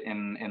interpret it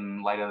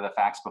in light of the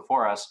facts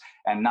before us,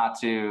 and not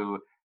to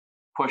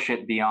push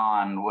it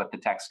beyond what the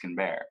text can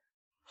bear.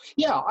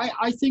 Yeah,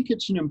 I think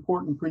it's an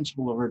important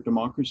principle of our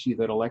democracy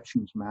that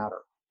elections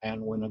matter.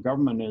 And when a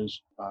government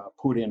is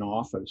put in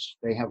office,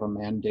 they have a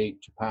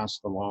mandate to pass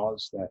the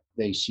laws that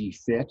they see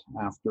fit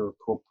after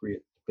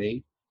appropriate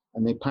debate,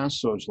 and they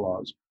pass those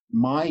laws.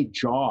 My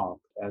job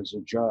as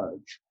a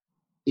judge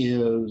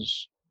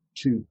is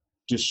to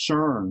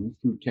discern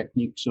through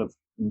techniques of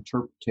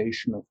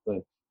interpretation of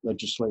the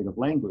legislative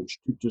language,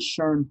 to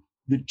discern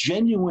the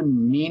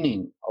genuine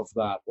meaning of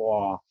that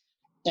law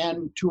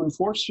and to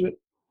enforce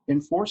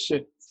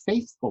it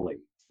faithfully.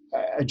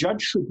 A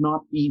judge should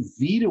not be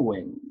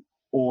vetoing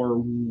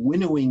or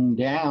winnowing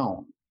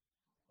down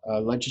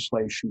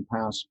legislation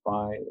passed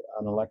by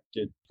an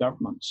elected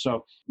government.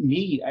 So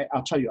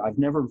I'll tell you, I've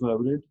never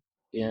voted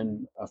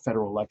in a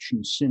federal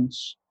election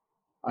since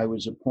I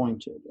was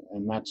appointed.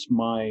 And that's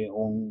my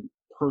own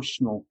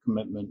personal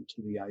commitment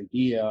to the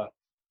idea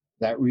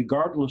that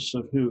regardless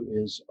of who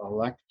is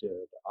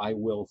elected, I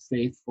will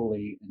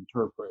faithfully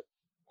interpret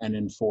and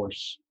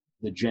enforce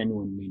the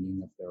genuine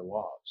meaning of their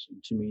laws.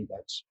 And to me,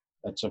 that's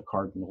a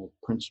cardinal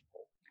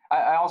principle.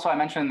 I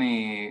mentioned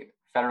the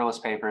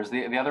Federalist Papers.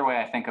 The other way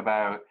I think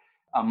about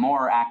a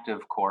more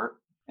active court,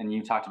 and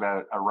you talked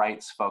about a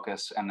rights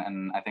focus,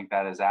 and I think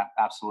that is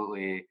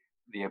absolutely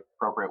the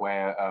appropriate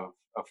way of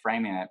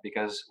framing it,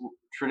 because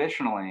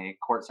traditionally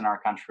courts in our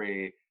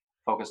country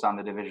focused on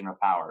the division of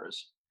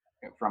powers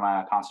from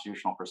a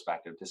constitutional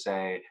perspective, to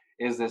say,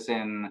 is this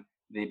in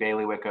the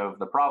bailiwick of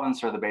the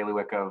province or the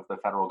bailiwick of the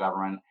federal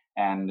government?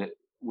 And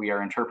we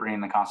are interpreting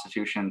the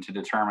Constitution to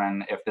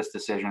determine if this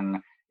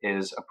decision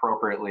is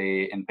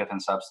appropriately in pith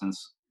and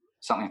substance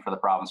something for the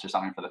province or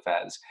something for the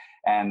feds.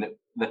 And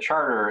the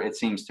Charter, it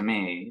seems to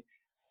me,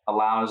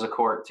 allows a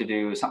court to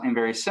do something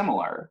very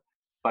similar,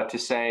 but to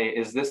say,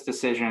 is this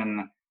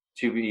decision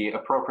to be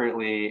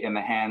appropriately in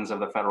the hands of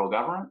the federal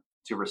government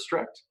to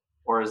restrict,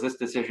 or is this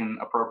decision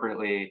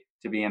appropriately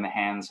to be in the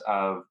hands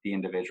of the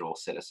individual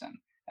citizen?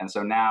 And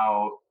so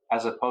now,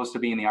 as opposed to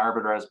being the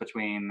arbiter as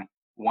between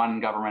one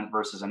government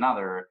versus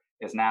another,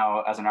 is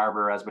now as an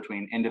arbiter as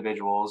between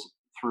individuals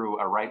through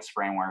a rights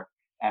framework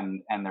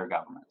and their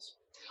governments.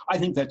 I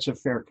think that's a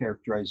fair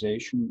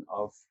characterization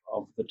of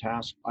the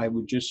task. I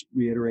would just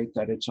reiterate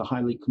that it's a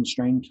highly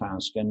constrained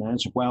task. And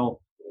as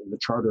well, the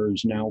Charter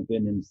has now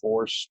been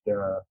enforced.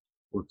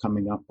 We're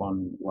coming up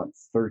on,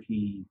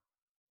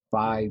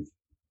 35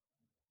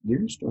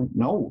 years?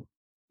 No,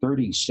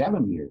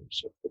 37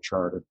 years of the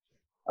Charter.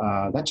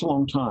 That's a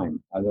long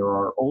time. There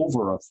are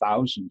over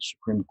 1,000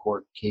 Supreme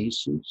Court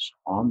cases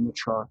on the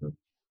Charter.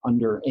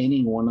 Under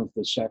any one of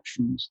the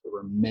sections, there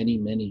are many,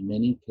 many,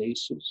 many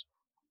cases.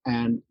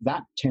 And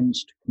that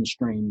tends to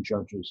constrain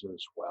judges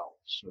as well.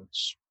 So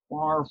it's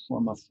far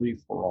from a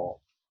free-for-all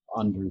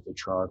under the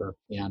Charter.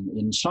 And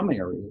in some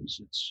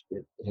areas,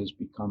 it has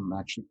become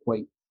actually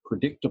quite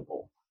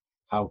predictable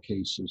how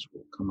cases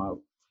will come out.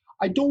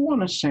 I don't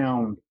want to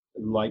sound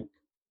like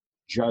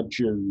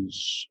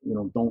judges,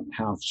 don't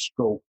have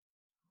scope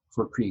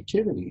for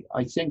creativity.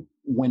 I think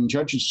when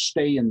judges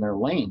stay in their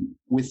lane,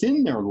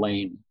 within their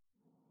lane,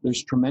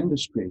 there's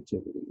tremendous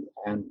creativity.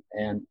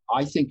 And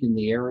I think in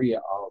the area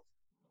of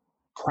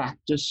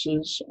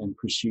practices and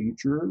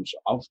procedures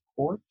of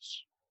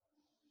courts,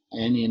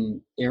 and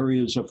in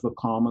areas of the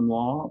common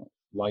law,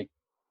 like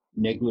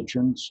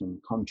negligence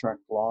and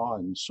contract law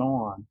and so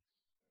on,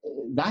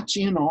 that's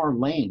in our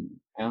lane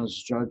as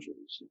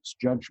judges. It's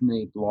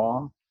judge-made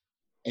law,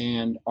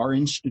 and our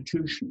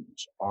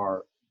institutions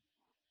are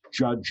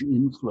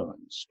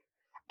judge-influenced.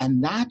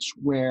 And that's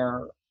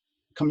where,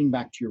 coming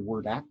back to your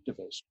word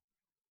activist,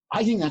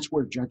 I think that's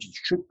where judges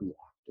should be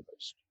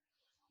activists.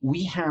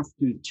 We have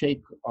to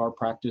take our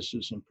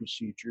practices and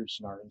procedures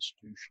in our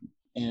institution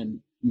and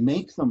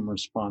make them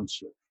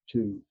responsive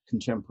to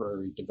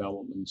contemporary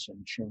developments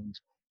and change.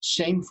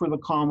 Same for the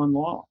common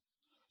law.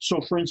 So,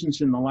 for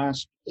instance, in the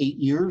last 8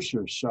 years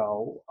or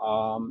so,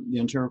 the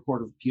Ontario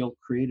Court of Appeal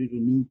created a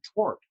new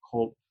tort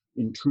called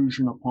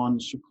intrusion upon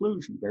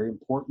seclusion, very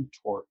important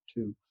tort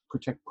to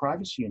protect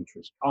privacy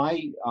interests.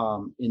 I,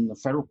 in the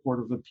Federal Court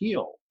of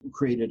Appeal,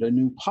 created a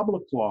new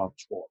public law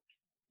tort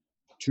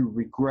to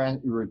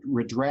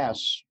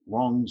redress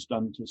wrongs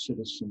done to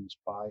citizens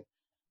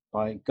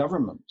by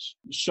governments.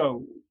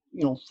 So,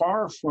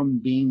 far from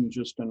being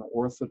just an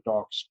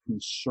orthodox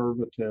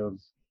conservative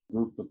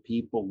group of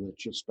people that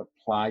just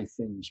apply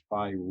things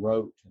by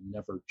rote and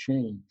never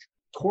change,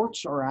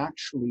 courts are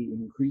actually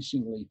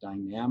increasingly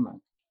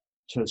dynamic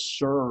to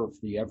serve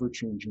the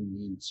ever-changing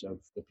needs of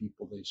the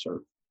people they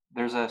serve.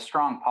 There's a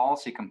strong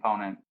policy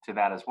component to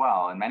that as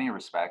well in many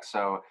respects.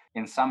 So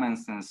in some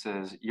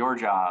instances, your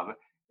job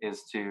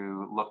is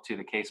to look to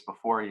the case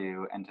before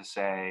you and to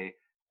say,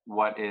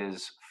 what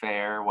is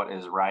fair, what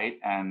is right,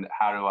 and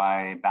how do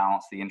I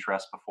balance the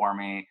interests before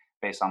me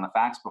based on the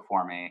facts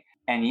before me?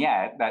 And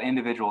yet that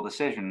individual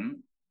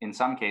decision, in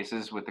some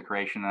cases with the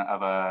creation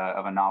of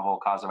a novel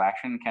cause of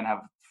action, can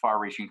have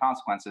far-reaching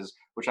consequences,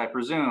 which I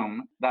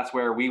presume that's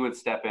where we would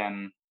step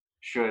in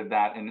should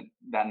that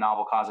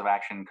novel cause of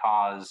action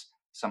cause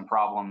some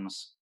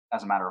problems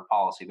as a matter of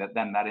policy.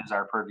 That is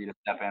our purview to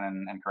step in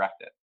and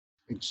correct it.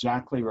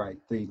 Exactly right.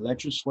 The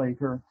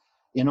legislator,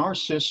 in our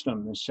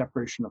system, the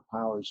separation of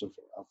powers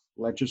of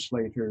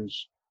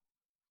legislators,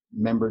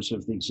 members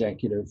of the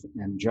executive,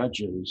 and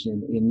judges,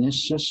 in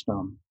this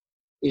system,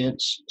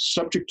 it's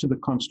subject to the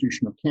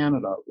Constitution of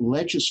Canada.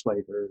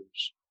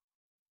 Legislators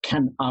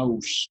can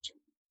oust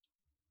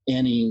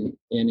any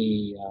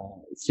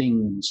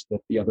things that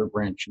the other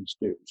branches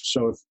do.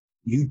 So if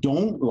you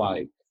don't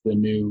like the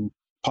new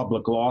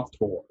public law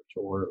tort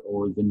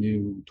or the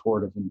new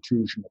tort of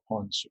intrusion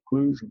upon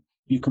seclusion,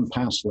 you can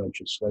pass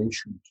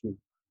legislation to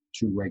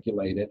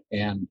regulate it.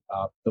 And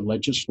the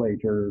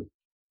legislator,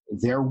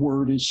 their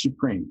word is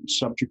supreme,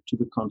 subject to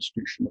the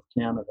Constitution of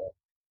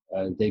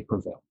Canada. They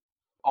prevail.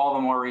 All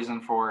the more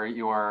reason for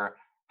your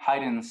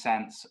heightened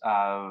sense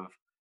of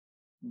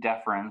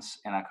deference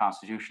in a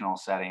constitutional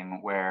setting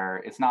where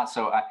it's not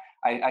so,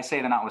 I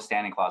say the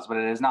notwithstanding clause, but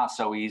it is not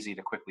so easy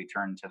to quickly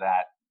turn to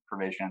that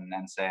provision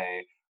and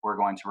say, we're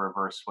going to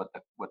reverse what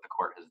the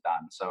court has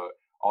done. So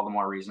all the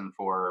more reason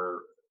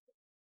for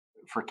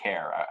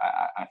care,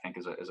 I think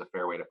is a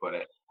fair way to put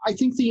it. I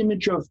think the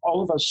image of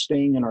all of us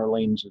staying in our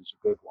lanes is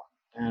a good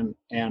one,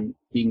 and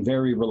being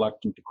very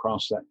reluctant to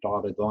cross that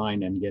dotted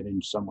line and get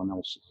into someone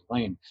else's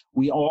lane.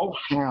 We all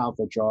have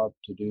a job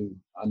to do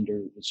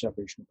under the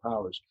separation of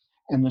powers,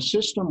 and the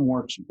system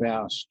works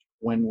best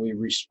when we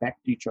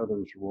respect each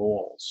other's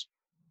roles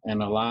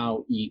and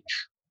allow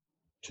each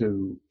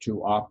to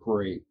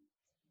operate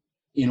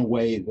in a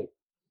way that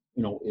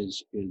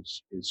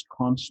is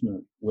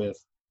consonant with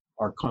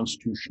our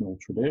constitutional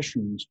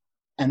traditions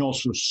and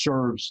also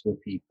serves the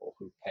people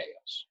who pay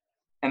us.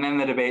 And then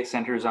the debate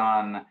centers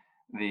on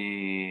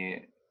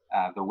the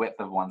width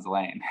of one's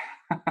lane.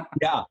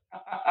 Yeah,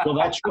 well,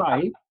 that's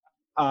right.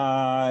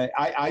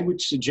 I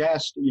would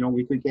suggest,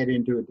 we could get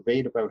into a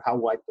debate about how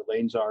wide the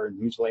lanes are and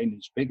whose lane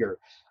is bigger.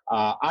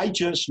 I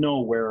just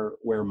know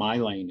where my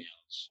lane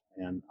is,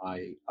 and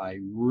I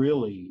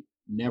really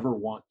never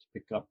want to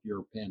pick up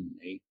your pen,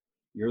 Nate.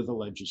 You're the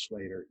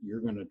legislator.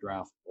 You're going to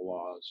draft the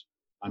laws.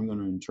 I'm going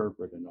to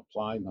interpret and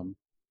apply them,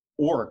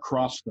 or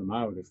cross them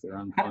out if they're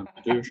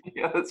unconstitutional.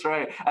 Yeah, that's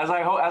right. As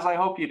I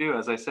hope you do.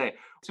 As I say,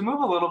 to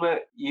move a little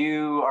bit,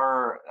 you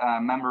are a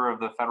member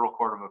of the Federal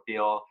Court of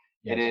Appeal.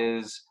 Yes. It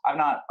is. I've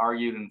not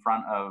argued in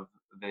front of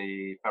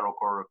the Federal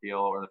Court of Appeal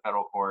or the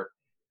federal court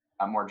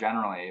more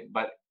generally,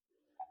 but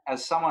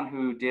as someone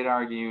who did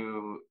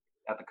argue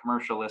at the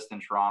commercial list in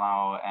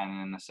Toronto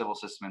and in the civil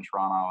system in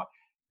Toronto,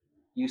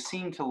 you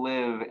seem to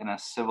live in a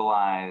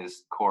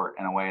civilized court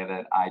in a way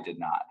that I did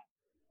not.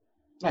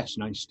 That's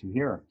nice to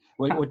hear.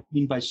 What do you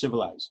mean by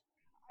civilized?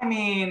 I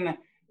mean,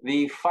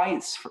 the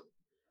fights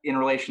in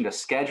relation to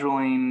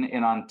scheduling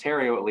in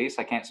Ontario, at least,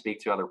 I can't speak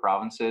to other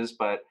provinces,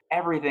 but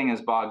everything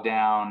is bogged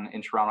down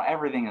in Toronto.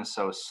 Everything is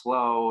so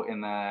slow in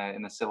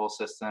the civil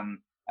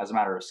system as a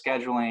matter of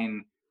scheduling.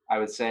 I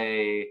would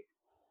say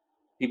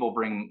people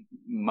bring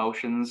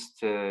motions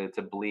to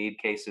bleed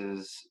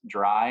cases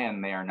dry,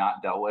 and they are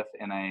not dealt with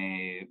in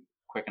a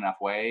quick enough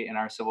way in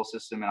our civil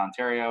system in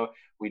Ontario.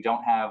 We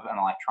don't have an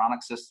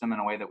electronic system in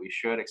a way that we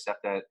should,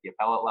 except at the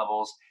appellate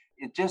levels.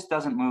 It just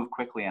doesn't move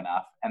quickly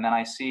enough. And then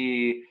I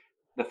see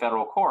the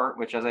federal court,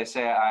 which, as I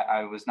say,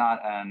 I was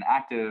not an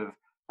active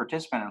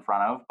participant in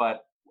front of,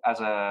 but as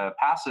a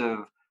passive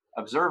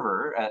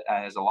observer,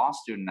 as a law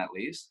student at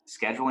least,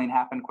 scheduling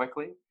happened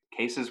quickly.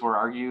 Cases were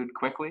argued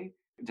quickly.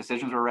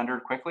 Decisions were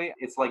rendered quickly.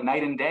 It's like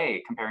night and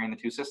day comparing the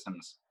two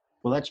systems.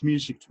 Well, that's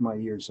music to my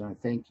ears, and I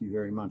thank you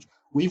very much.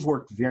 We've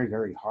worked very,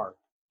 very hard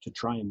to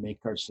try and make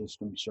our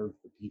system serve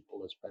the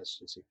people as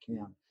best as it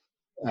can.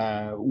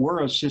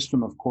 We're a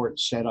system of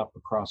courts set up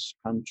across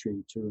the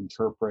country to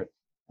interpret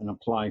and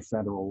apply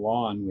federal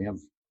law, and we have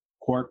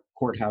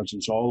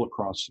courthouses all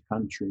across the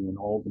country in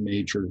all the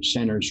major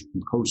centers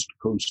from coast to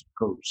coast to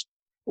coast.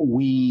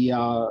 We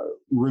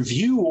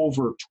review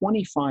over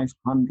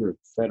 2,500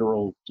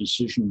 federal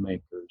decision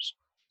makers.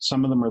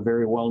 Some of them are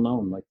very well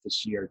known, like the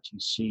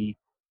CRTC,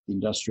 the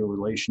Industrial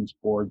Relations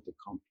Board, the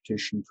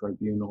Competition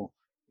Tribunal,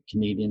 the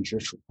Canadian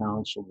Judicial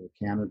Council, the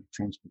Canada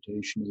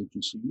Transportation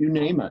Agency, you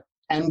name it.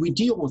 And we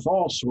deal with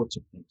all sorts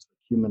of things,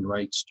 like human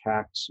rights,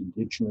 tax,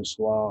 Indigenous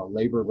law,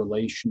 labor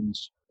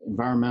relations,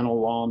 environmental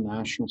law,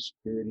 national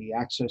security,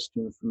 access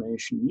to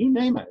information, you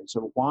name it. It's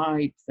a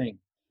wide thing.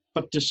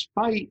 But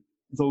despite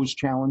those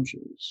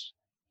challenges,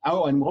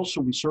 and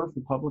also we serve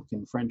the public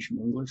in French and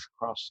English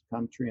across the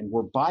country, and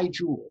we're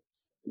bijoual.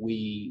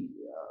 We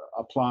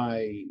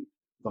apply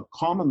the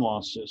common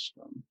law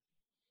system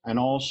and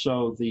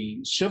also the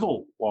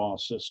civil law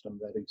system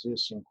that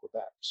exists in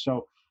Quebec.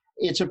 So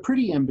it's a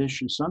pretty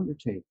ambitious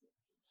undertaking,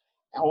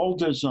 all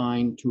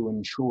designed to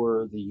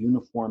ensure the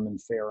uniform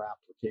and fair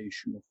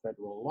application of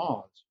federal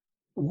laws.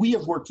 We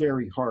have worked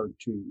very hard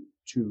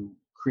to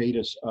create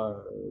a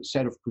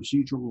set of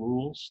procedural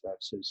rules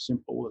that's as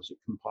simple as it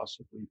can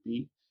possibly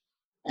be,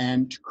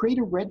 and to create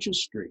a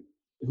registry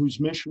whose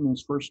mission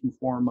is first and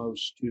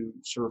foremost to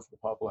serve the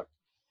public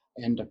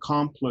and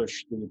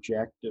accomplish the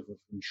objective of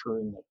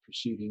ensuring that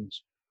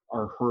proceedings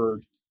are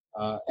heard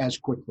as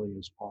quickly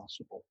as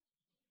possible.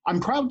 I'm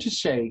proud to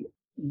say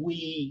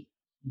we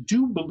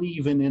do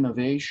believe in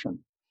innovation.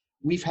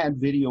 We've had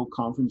video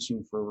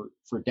conferencing for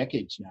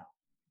decades now.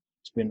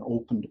 It's been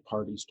open to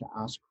parties to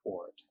ask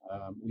for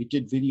it. We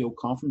did video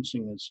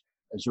conferencing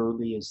as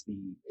early as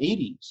the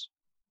 80s.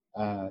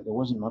 There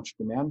wasn't much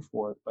demand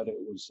for it, but it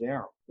was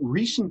there.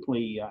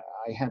 Recently,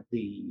 I had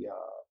the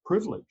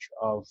privilege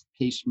of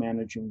case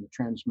managing the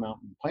Trans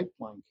Mountain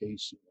Pipeline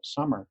case in the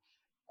summer.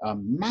 A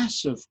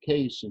massive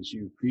case, as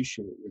you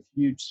appreciate, with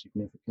huge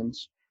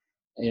significance.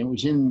 And it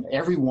was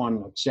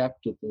everyone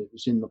accepted that it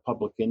was in the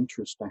public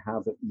interest to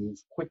have it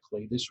move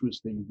quickly. This was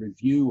the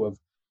review of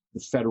the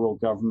federal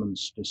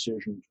government's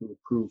decision to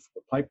approve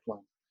the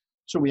pipeline.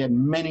 So we had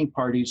many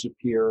parties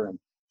appear and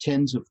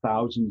tens of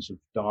thousands of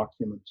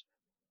documents.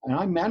 And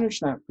I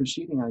managed that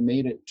proceeding. I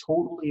made it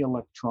totally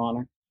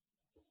electronic,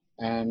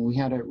 and we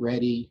had it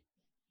ready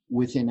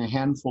within a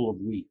handful of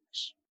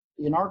weeks.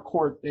 In our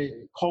court,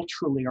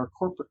 culturally, our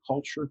corporate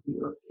culture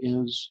here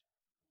is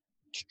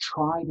to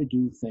try to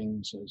do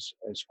things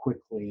as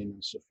quickly and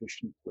as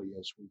efficiently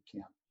as we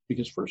can,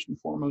 because first and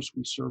foremost,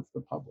 we serve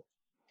the public.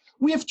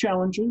 We have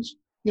challenges.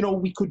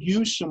 We could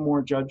use some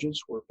more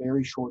judges. We're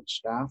very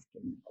short-staffed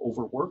and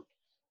overworked.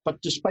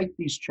 But despite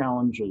these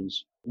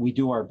challenges, we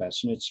do our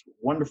best. And it's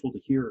wonderful to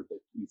hear that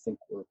you think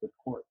we're a good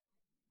court.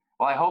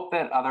 Well, I hope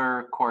that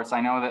other courts,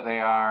 I know that they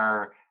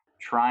are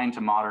trying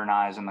to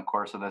modernize in the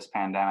course of this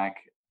pandemic,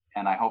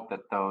 and I hope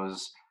that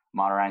those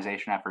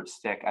modernization efforts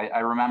stick. I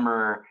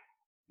remember,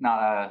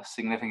 not a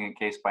significant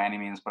case by any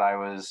means, but I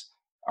was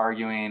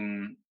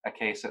arguing a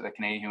case at the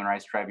Canadian Human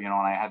Rights Tribunal,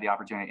 and I had the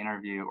opportunity to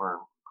interview, or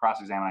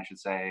cross-examine, I should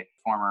say,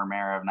 former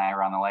mayor of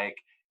Niagara-on-the-Lake,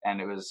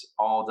 and it was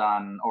all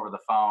done over the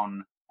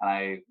phone, and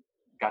I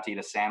got to eat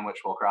a sandwich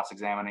while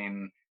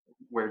cross-examining,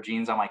 wear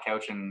jeans on my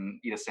couch and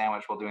eat a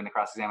sandwich while doing the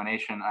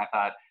cross-examination. And I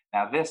thought,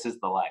 now this is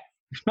the life.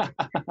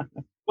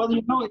 Well,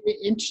 the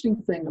interesting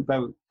thing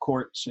about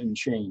courts and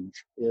change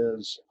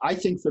is I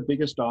think the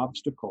biggest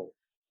obstacle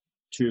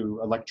to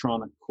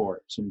electronic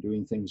courts and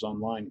doing things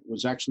online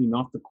was actually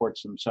not the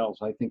courts themselves.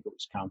 I think it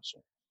was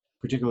counsel,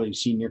 particularly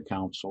senior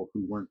counsel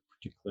who weren't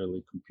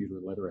particularly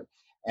computer literate.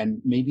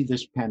 And maybe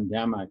this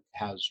pandemic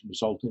has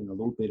resulted in a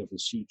little bit of a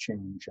sea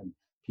change, and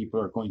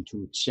people are going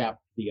to accept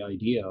the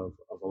idea of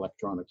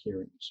electronic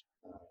hearings.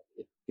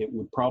 It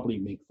would probably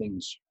make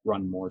things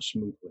run more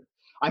smoothly.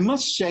 I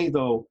must say,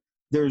 though,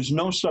 there's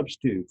no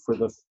substitute for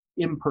the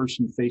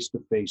in-person,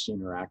 face-to-face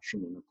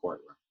interaction in a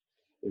courtroom.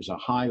 There's a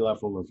high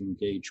level of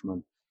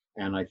engagement,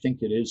 and I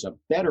think it is a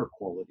better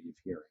quality of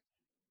hearing.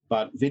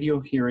 But video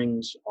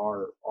hearings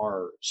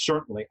are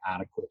certainly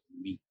adequate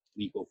to meet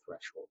legal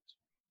thresholds.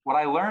 What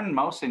I learned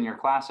most in your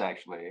class,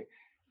 actually,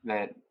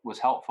 that was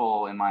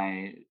helpful in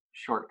my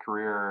short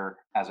career,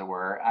 as it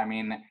were,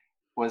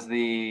 was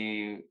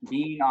the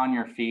being on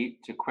your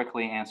feet to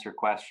quickly answer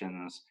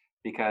questions,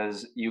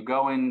 because you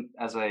go in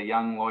as a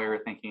young lawyer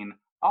thinking,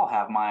 I'll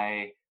have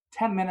my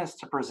 10 minutes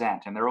to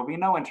present and there will be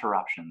no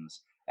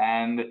interruptions.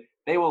 And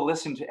they will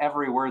listen to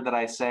every word that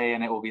I say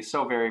and it will be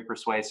so very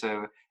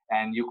persuasive.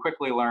 And you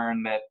quickly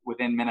learn that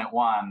within minute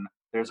one,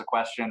 there's a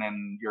question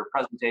and your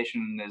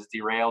presentation is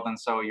derailed. And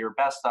so you're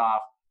best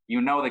off,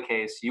 the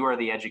case, you are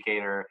the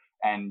educator,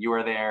 and you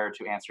are there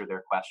to answer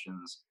their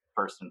questions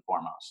first and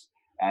foremost.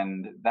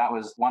 And that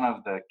was one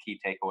of the key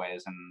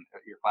takeaways, and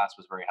your class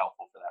was very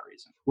helpful for that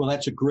reason. Well,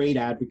 that's a great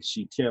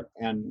advocacy tip,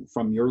 and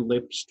from your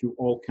lips to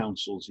all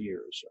counsel's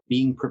ears.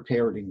 Being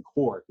prepared in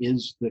court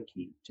is the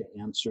key to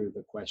answer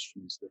the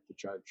questions that the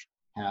judge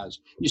has.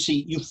 You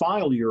see, you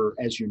file your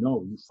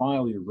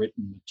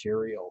written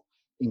material,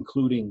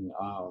 including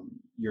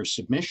your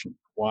submission,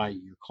 why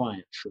your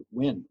client should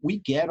win. We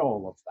get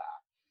all of that.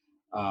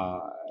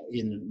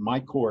 In my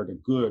court, a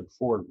good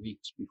 4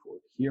 weeks before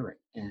the hearing,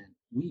 and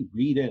we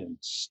read it and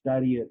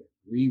study it,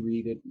 and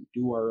reread it, and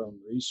do our own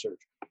research.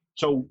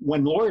 So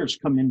when lawyers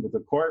come into the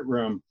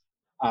courtroom,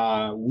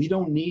 we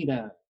don't need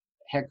a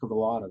heck of a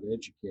lot of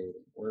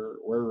educating.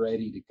 We're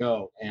ready to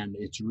go, and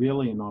it's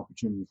really an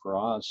opportunity for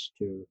us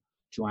to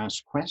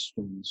ask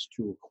questions,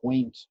 to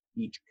acquaint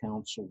each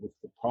counsel with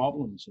the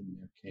problems in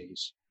their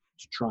case,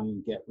 to try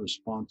and get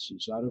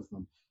responses out of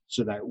them,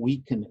 so that we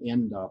can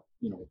end up,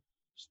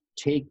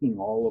 taking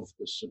all of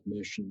the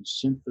submissions,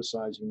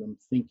 synthesizing them,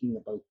 thinking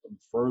about them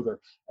further,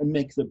 and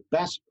make the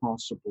best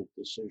possible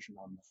decision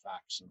on the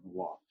facts and the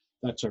law.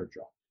 That's our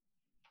job.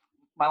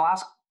 My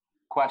last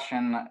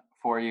question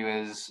for you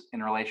is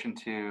in relation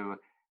to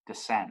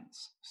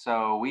dissents.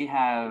 So we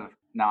have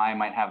now I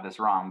might have this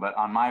wrong, but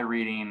on my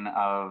reading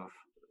of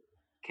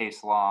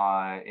case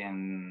law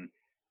in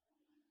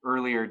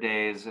earlier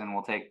days, and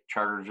we'll take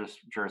charter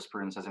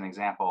jurisprudence as an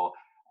example,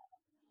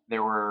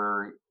 there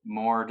were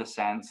more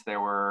dissents, there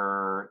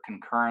were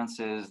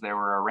concurrences, there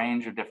were a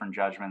range of different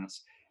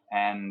judgments.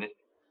 And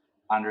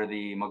under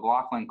the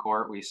McLaughlin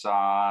court, we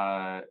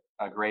saw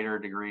a greater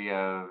degree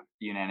of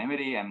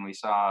unanimity, and we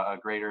saw a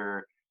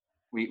greater,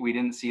 we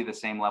didn't see the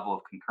same level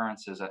of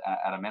concurrences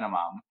at a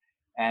minimum.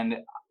 And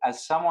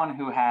as someone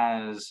who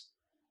has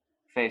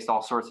faced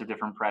all sorts of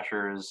different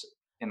pressures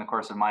in the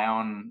course of my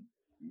own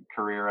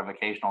career of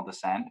occasional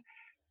dissent,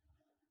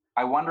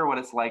 I wonder what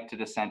it's like to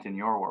dissent in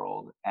your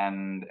world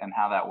and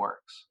how that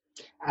works.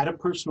 At a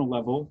personal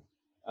level,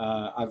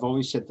 I've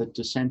always said that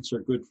dissents are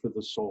good for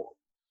the soul.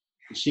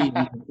 You see,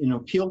 in an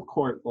appeal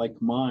court like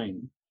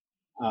mine,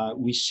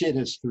 we sit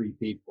as three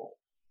people.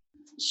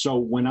 So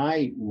when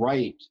I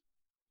write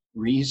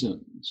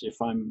reasons, if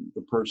I'm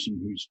the person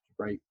who's to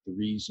write the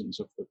reasons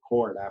of the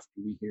court after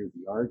we hear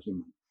the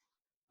argument,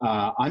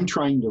 I'm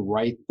trying to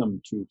write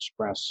them to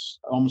express,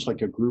 almost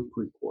like a group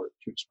report,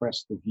 to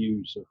express the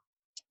views of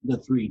the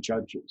three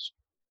judges.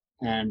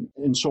 And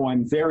so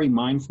I'm very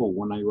mindful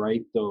when I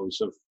write those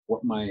of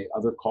what my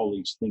other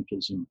colleagues think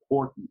is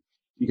important,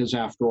 because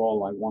after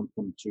all, I want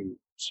them to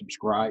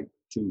subscribe,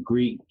 to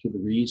agree to the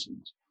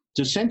reasons.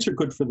 Dissents are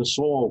good for the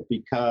soul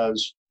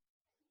because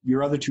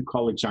your other two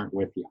colleagues aren't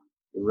with you.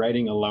 You're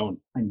writing alone,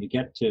 and you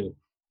get to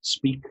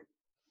speak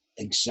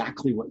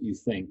exactly what you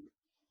think.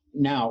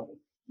 Now,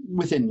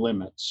 within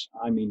limits.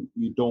 I mean,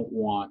 you don't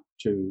want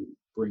to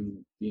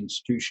bring the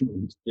institution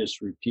into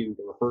disrepute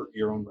or hurt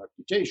your own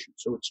reputation.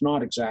 So it's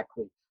not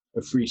exactly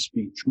a free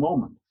speech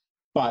moment,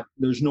 but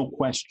there's no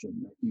question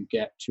that you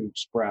get to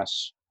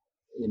express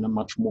in a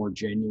much more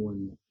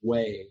genuine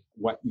way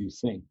what you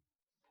think.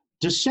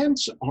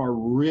 Dissents are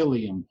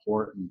really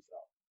important,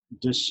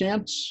 though.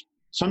 Dissents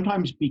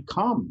sometimes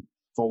become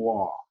the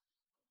law.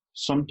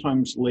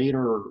 Sometimes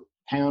later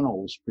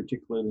panels,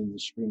 particularly in the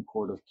Supreme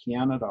Court of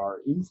Canada, are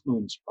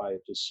influenced by a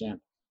dissent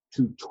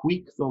to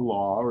tweak the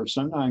law or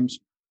sometimes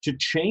to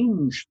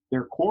change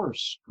their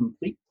course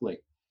completely.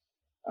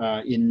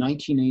 In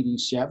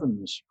 1987,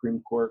 the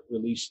Supreme Court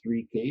released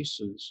 3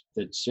 cases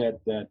that said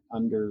that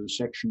under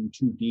Section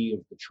 2D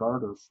of the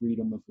Charter,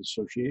 freedom of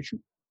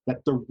association,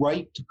 that the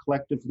right to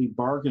collectively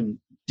bargain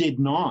did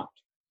not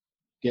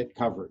get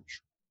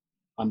coverage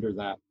under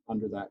that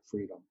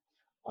freedom.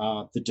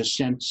 The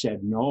dissent said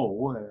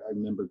no. I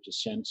remember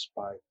dissents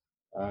by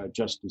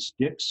Justice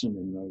Dixon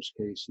in those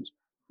cases.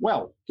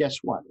 Well, guess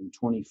what? In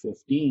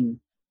 2015,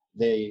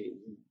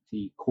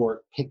 the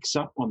court picks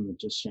up on the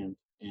dissent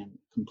and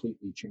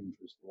completely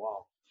changes the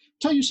law.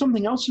 Tell you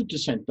something else a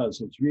dissent does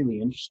that's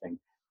really interesting,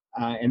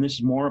 and this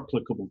is more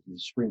applicable to the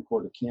Supreme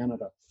Court of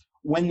Canada.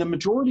 When the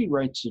majority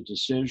writes a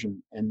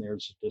decision and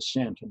there's a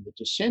dissent, and the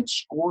dissent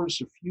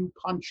scores a few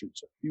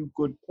punches, a few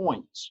good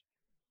points,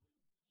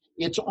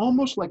 it's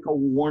almost like a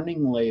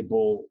warning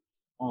label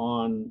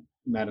on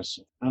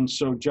medicine. And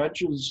so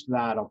judges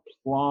that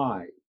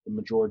apply the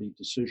majority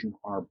decision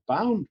are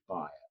bound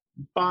by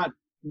it, but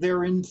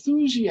their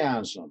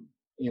enthusiasm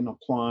in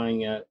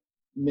applying it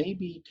may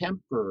be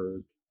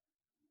tempered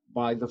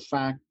by the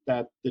fact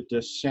that the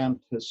dissent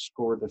has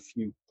scored a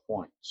few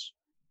points.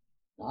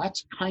 Now,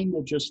 that's kind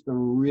of just the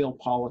real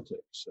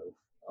politics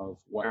of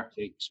what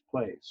takes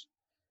place.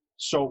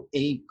 So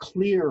a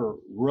clear,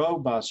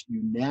 robust,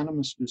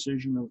 unanimous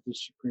decision of the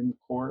Supreme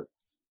Court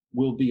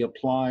will be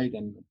applied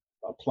and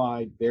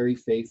applied very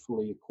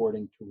faithfully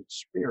according to its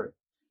spirit.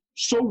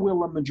 So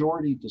will a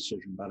majority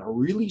decision, but a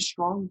really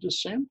strong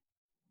dissent,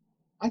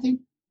 I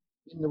think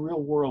in the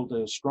real world,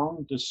 a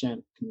strong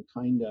dissent can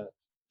kind of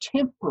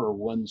temper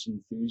one's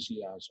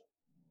enthusiasm.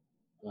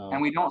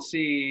 And we don't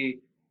see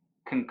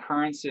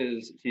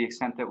concurrences to the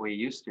extent that we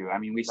used to. I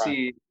mean, we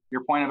see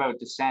your point about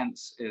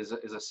dissents is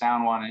a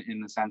sound one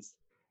in the sense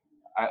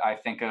I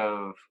think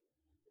of,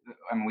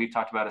 I mean, we've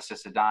talked about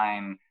assisted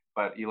dying,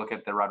 but you look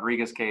at the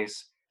Rodriguez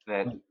case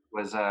that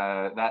was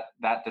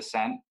that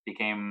dissent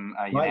became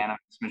a unanimous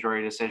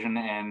majority decision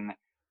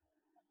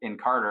in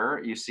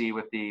Carter. You see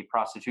with the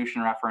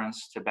prostitution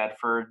reference to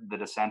Bedford, the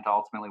dissent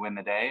ultimately win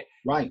the day.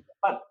 Right.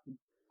 But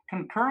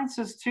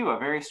concurrences too, a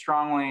very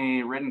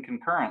strongly written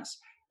concurrence.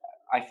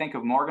 I think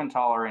of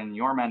Morgentaler and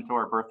your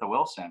mentor, Bertha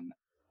Wilson.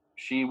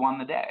 She won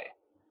the day.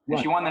 And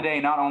she won the day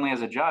not only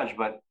as a judge,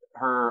 but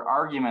her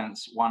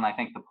arguments won, I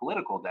think, the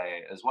political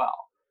day as well.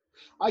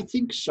 I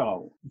think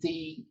so.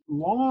 The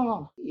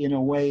law, in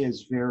a way,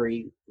 is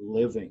very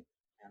living,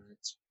 and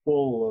it's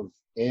full of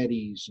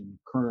eddies and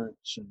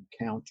currents and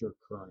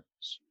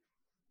countercurrents.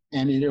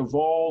 And it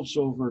evolves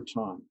over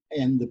time.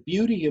 And the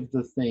beauty of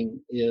the thing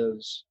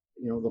is,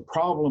 the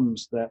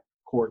problems that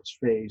courts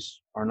face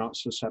are not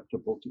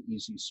susceptible to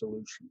easy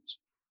solutions.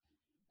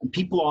 And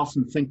people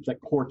often think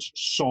that courts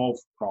solve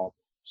problems.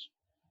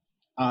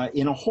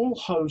 In a whole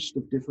host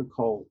of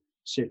difficult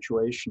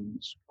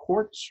situations,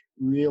 courts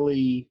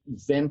really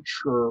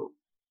venture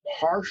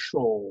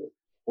partial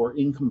or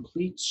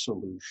incomplete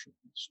solutions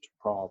to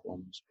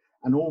problems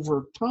And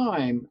over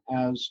time,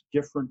 as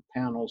different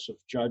panels of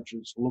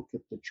judges look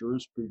at the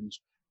jurisprudence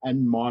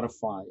and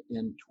modify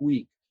and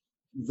tweak,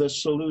 the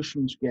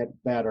solutions get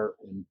better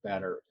and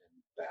better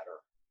and better.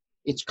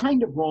 It's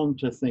kind of wrong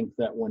to think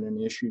that when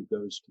an issue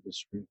goes to the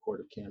Supreme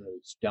Court of Canada,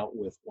 it's dealt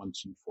with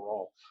once and for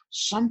all.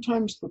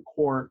 Sometimes the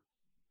court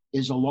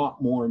is a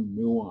lot more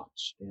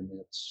nuanced in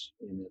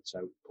its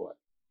output.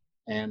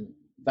 And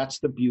that's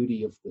the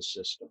beauty of the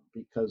system,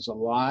 because a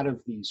lot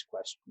of these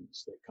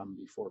questions that come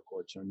before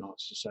courts are not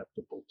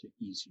susceptible to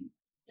easy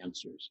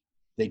answers.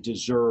 They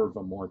deserve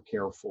a more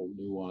careful,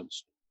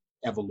 nuanced,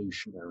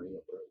 evolutionary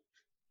approach.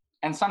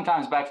 And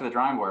sometimes back to the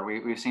drawing board.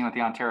 We've seen with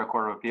the Ontario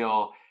Court of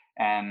Appeal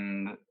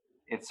and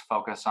its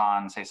focus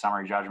on, say,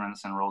 summary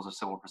judgments and rules of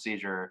civil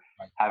procedure,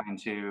 Right. having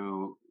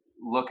to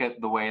look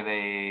at the way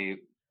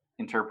they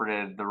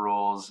interpreted the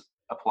rules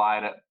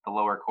applied at the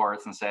lower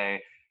courts and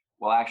say,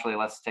 well, actually,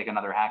 let's take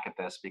another hack at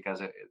this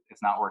because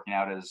it's not working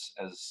out as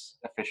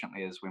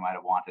efficiently as we might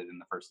have wanted in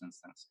the first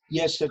instance.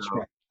 Yes, that's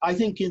right. I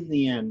think in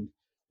the end,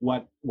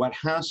 what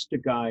has to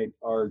guide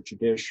our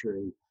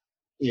judiciary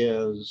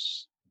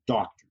is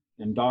doctrine.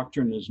 And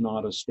doctrine is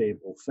not a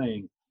stable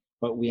thing,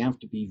 but we have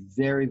to be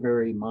very,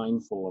 very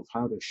mindful of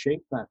how to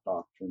shape that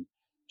doctrine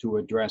to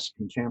address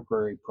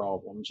contemporary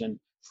problems, and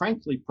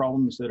frankly,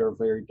 problems that are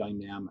very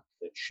dynamic,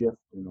 that shift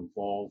and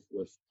evolve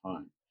with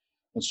time.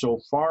 And so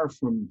far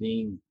from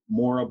being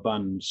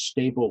moribund,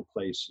 stable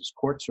places,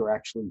 courts are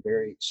actually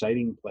very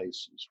exciting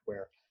places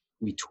where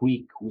we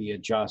tweak, we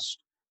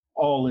adjust,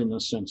 all in a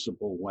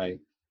sensible way,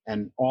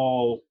 and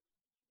all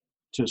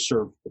to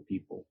serve the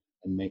people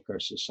and make our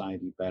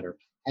society better.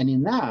 And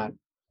in that,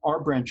 our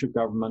branch of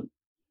government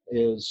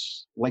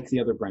is like the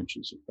other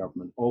branches of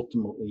government.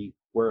 Ultimately,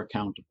 we're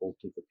accountable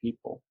to the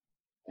people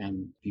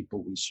and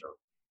people we serve.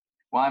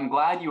 Well, I'm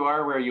glad you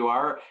are where you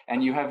are,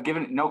 and you have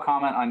given no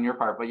comment on your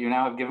part, but you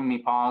now have given me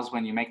pause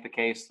when you make the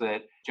case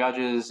that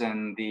judges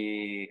and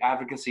the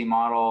advocacy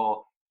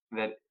model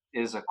that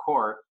is a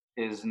court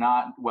is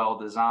not well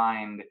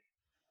designed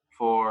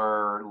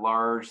for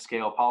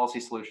large-scale policy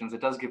solutions.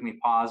 It does give me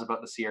pause about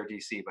the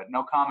CRTC, but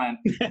no comment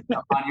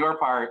on your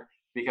part,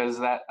 because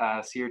that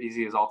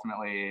CRTC is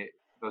ultimately,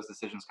 those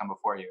decisions come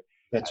before you.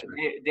 That's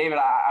right. David,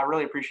 I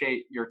really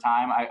appreciate your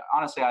time.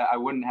 Honestly, I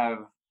wouldn't have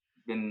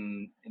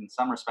been, in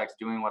some respects,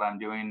 doing what I'm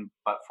doing,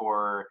 but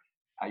for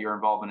your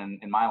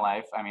involvement in my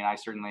life. I mean, I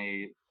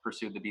certainly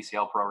pursued the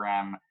BCL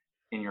program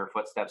in your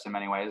footsteps in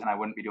many ways, and I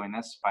wouldn't be doing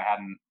this if I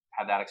hadn't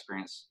had that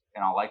experience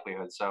in all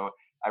likelihood. So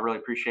I really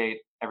appreciate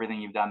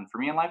everything you've done for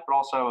me in life, but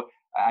also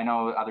I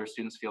know other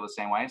students feel the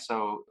same way.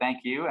 So thank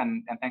you,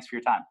 and thanks for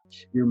your time.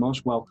 You're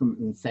most welcome,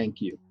 and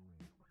thank you.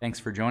 Thanks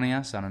for joining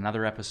us on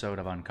another episode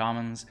of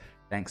Uncommons.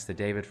 Thanks to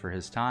David for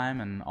his time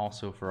and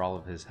also for all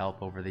of his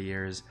help over the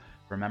years.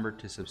 Remember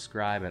to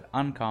subscribe at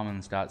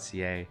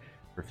uncommons.ca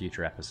for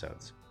future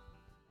episodes.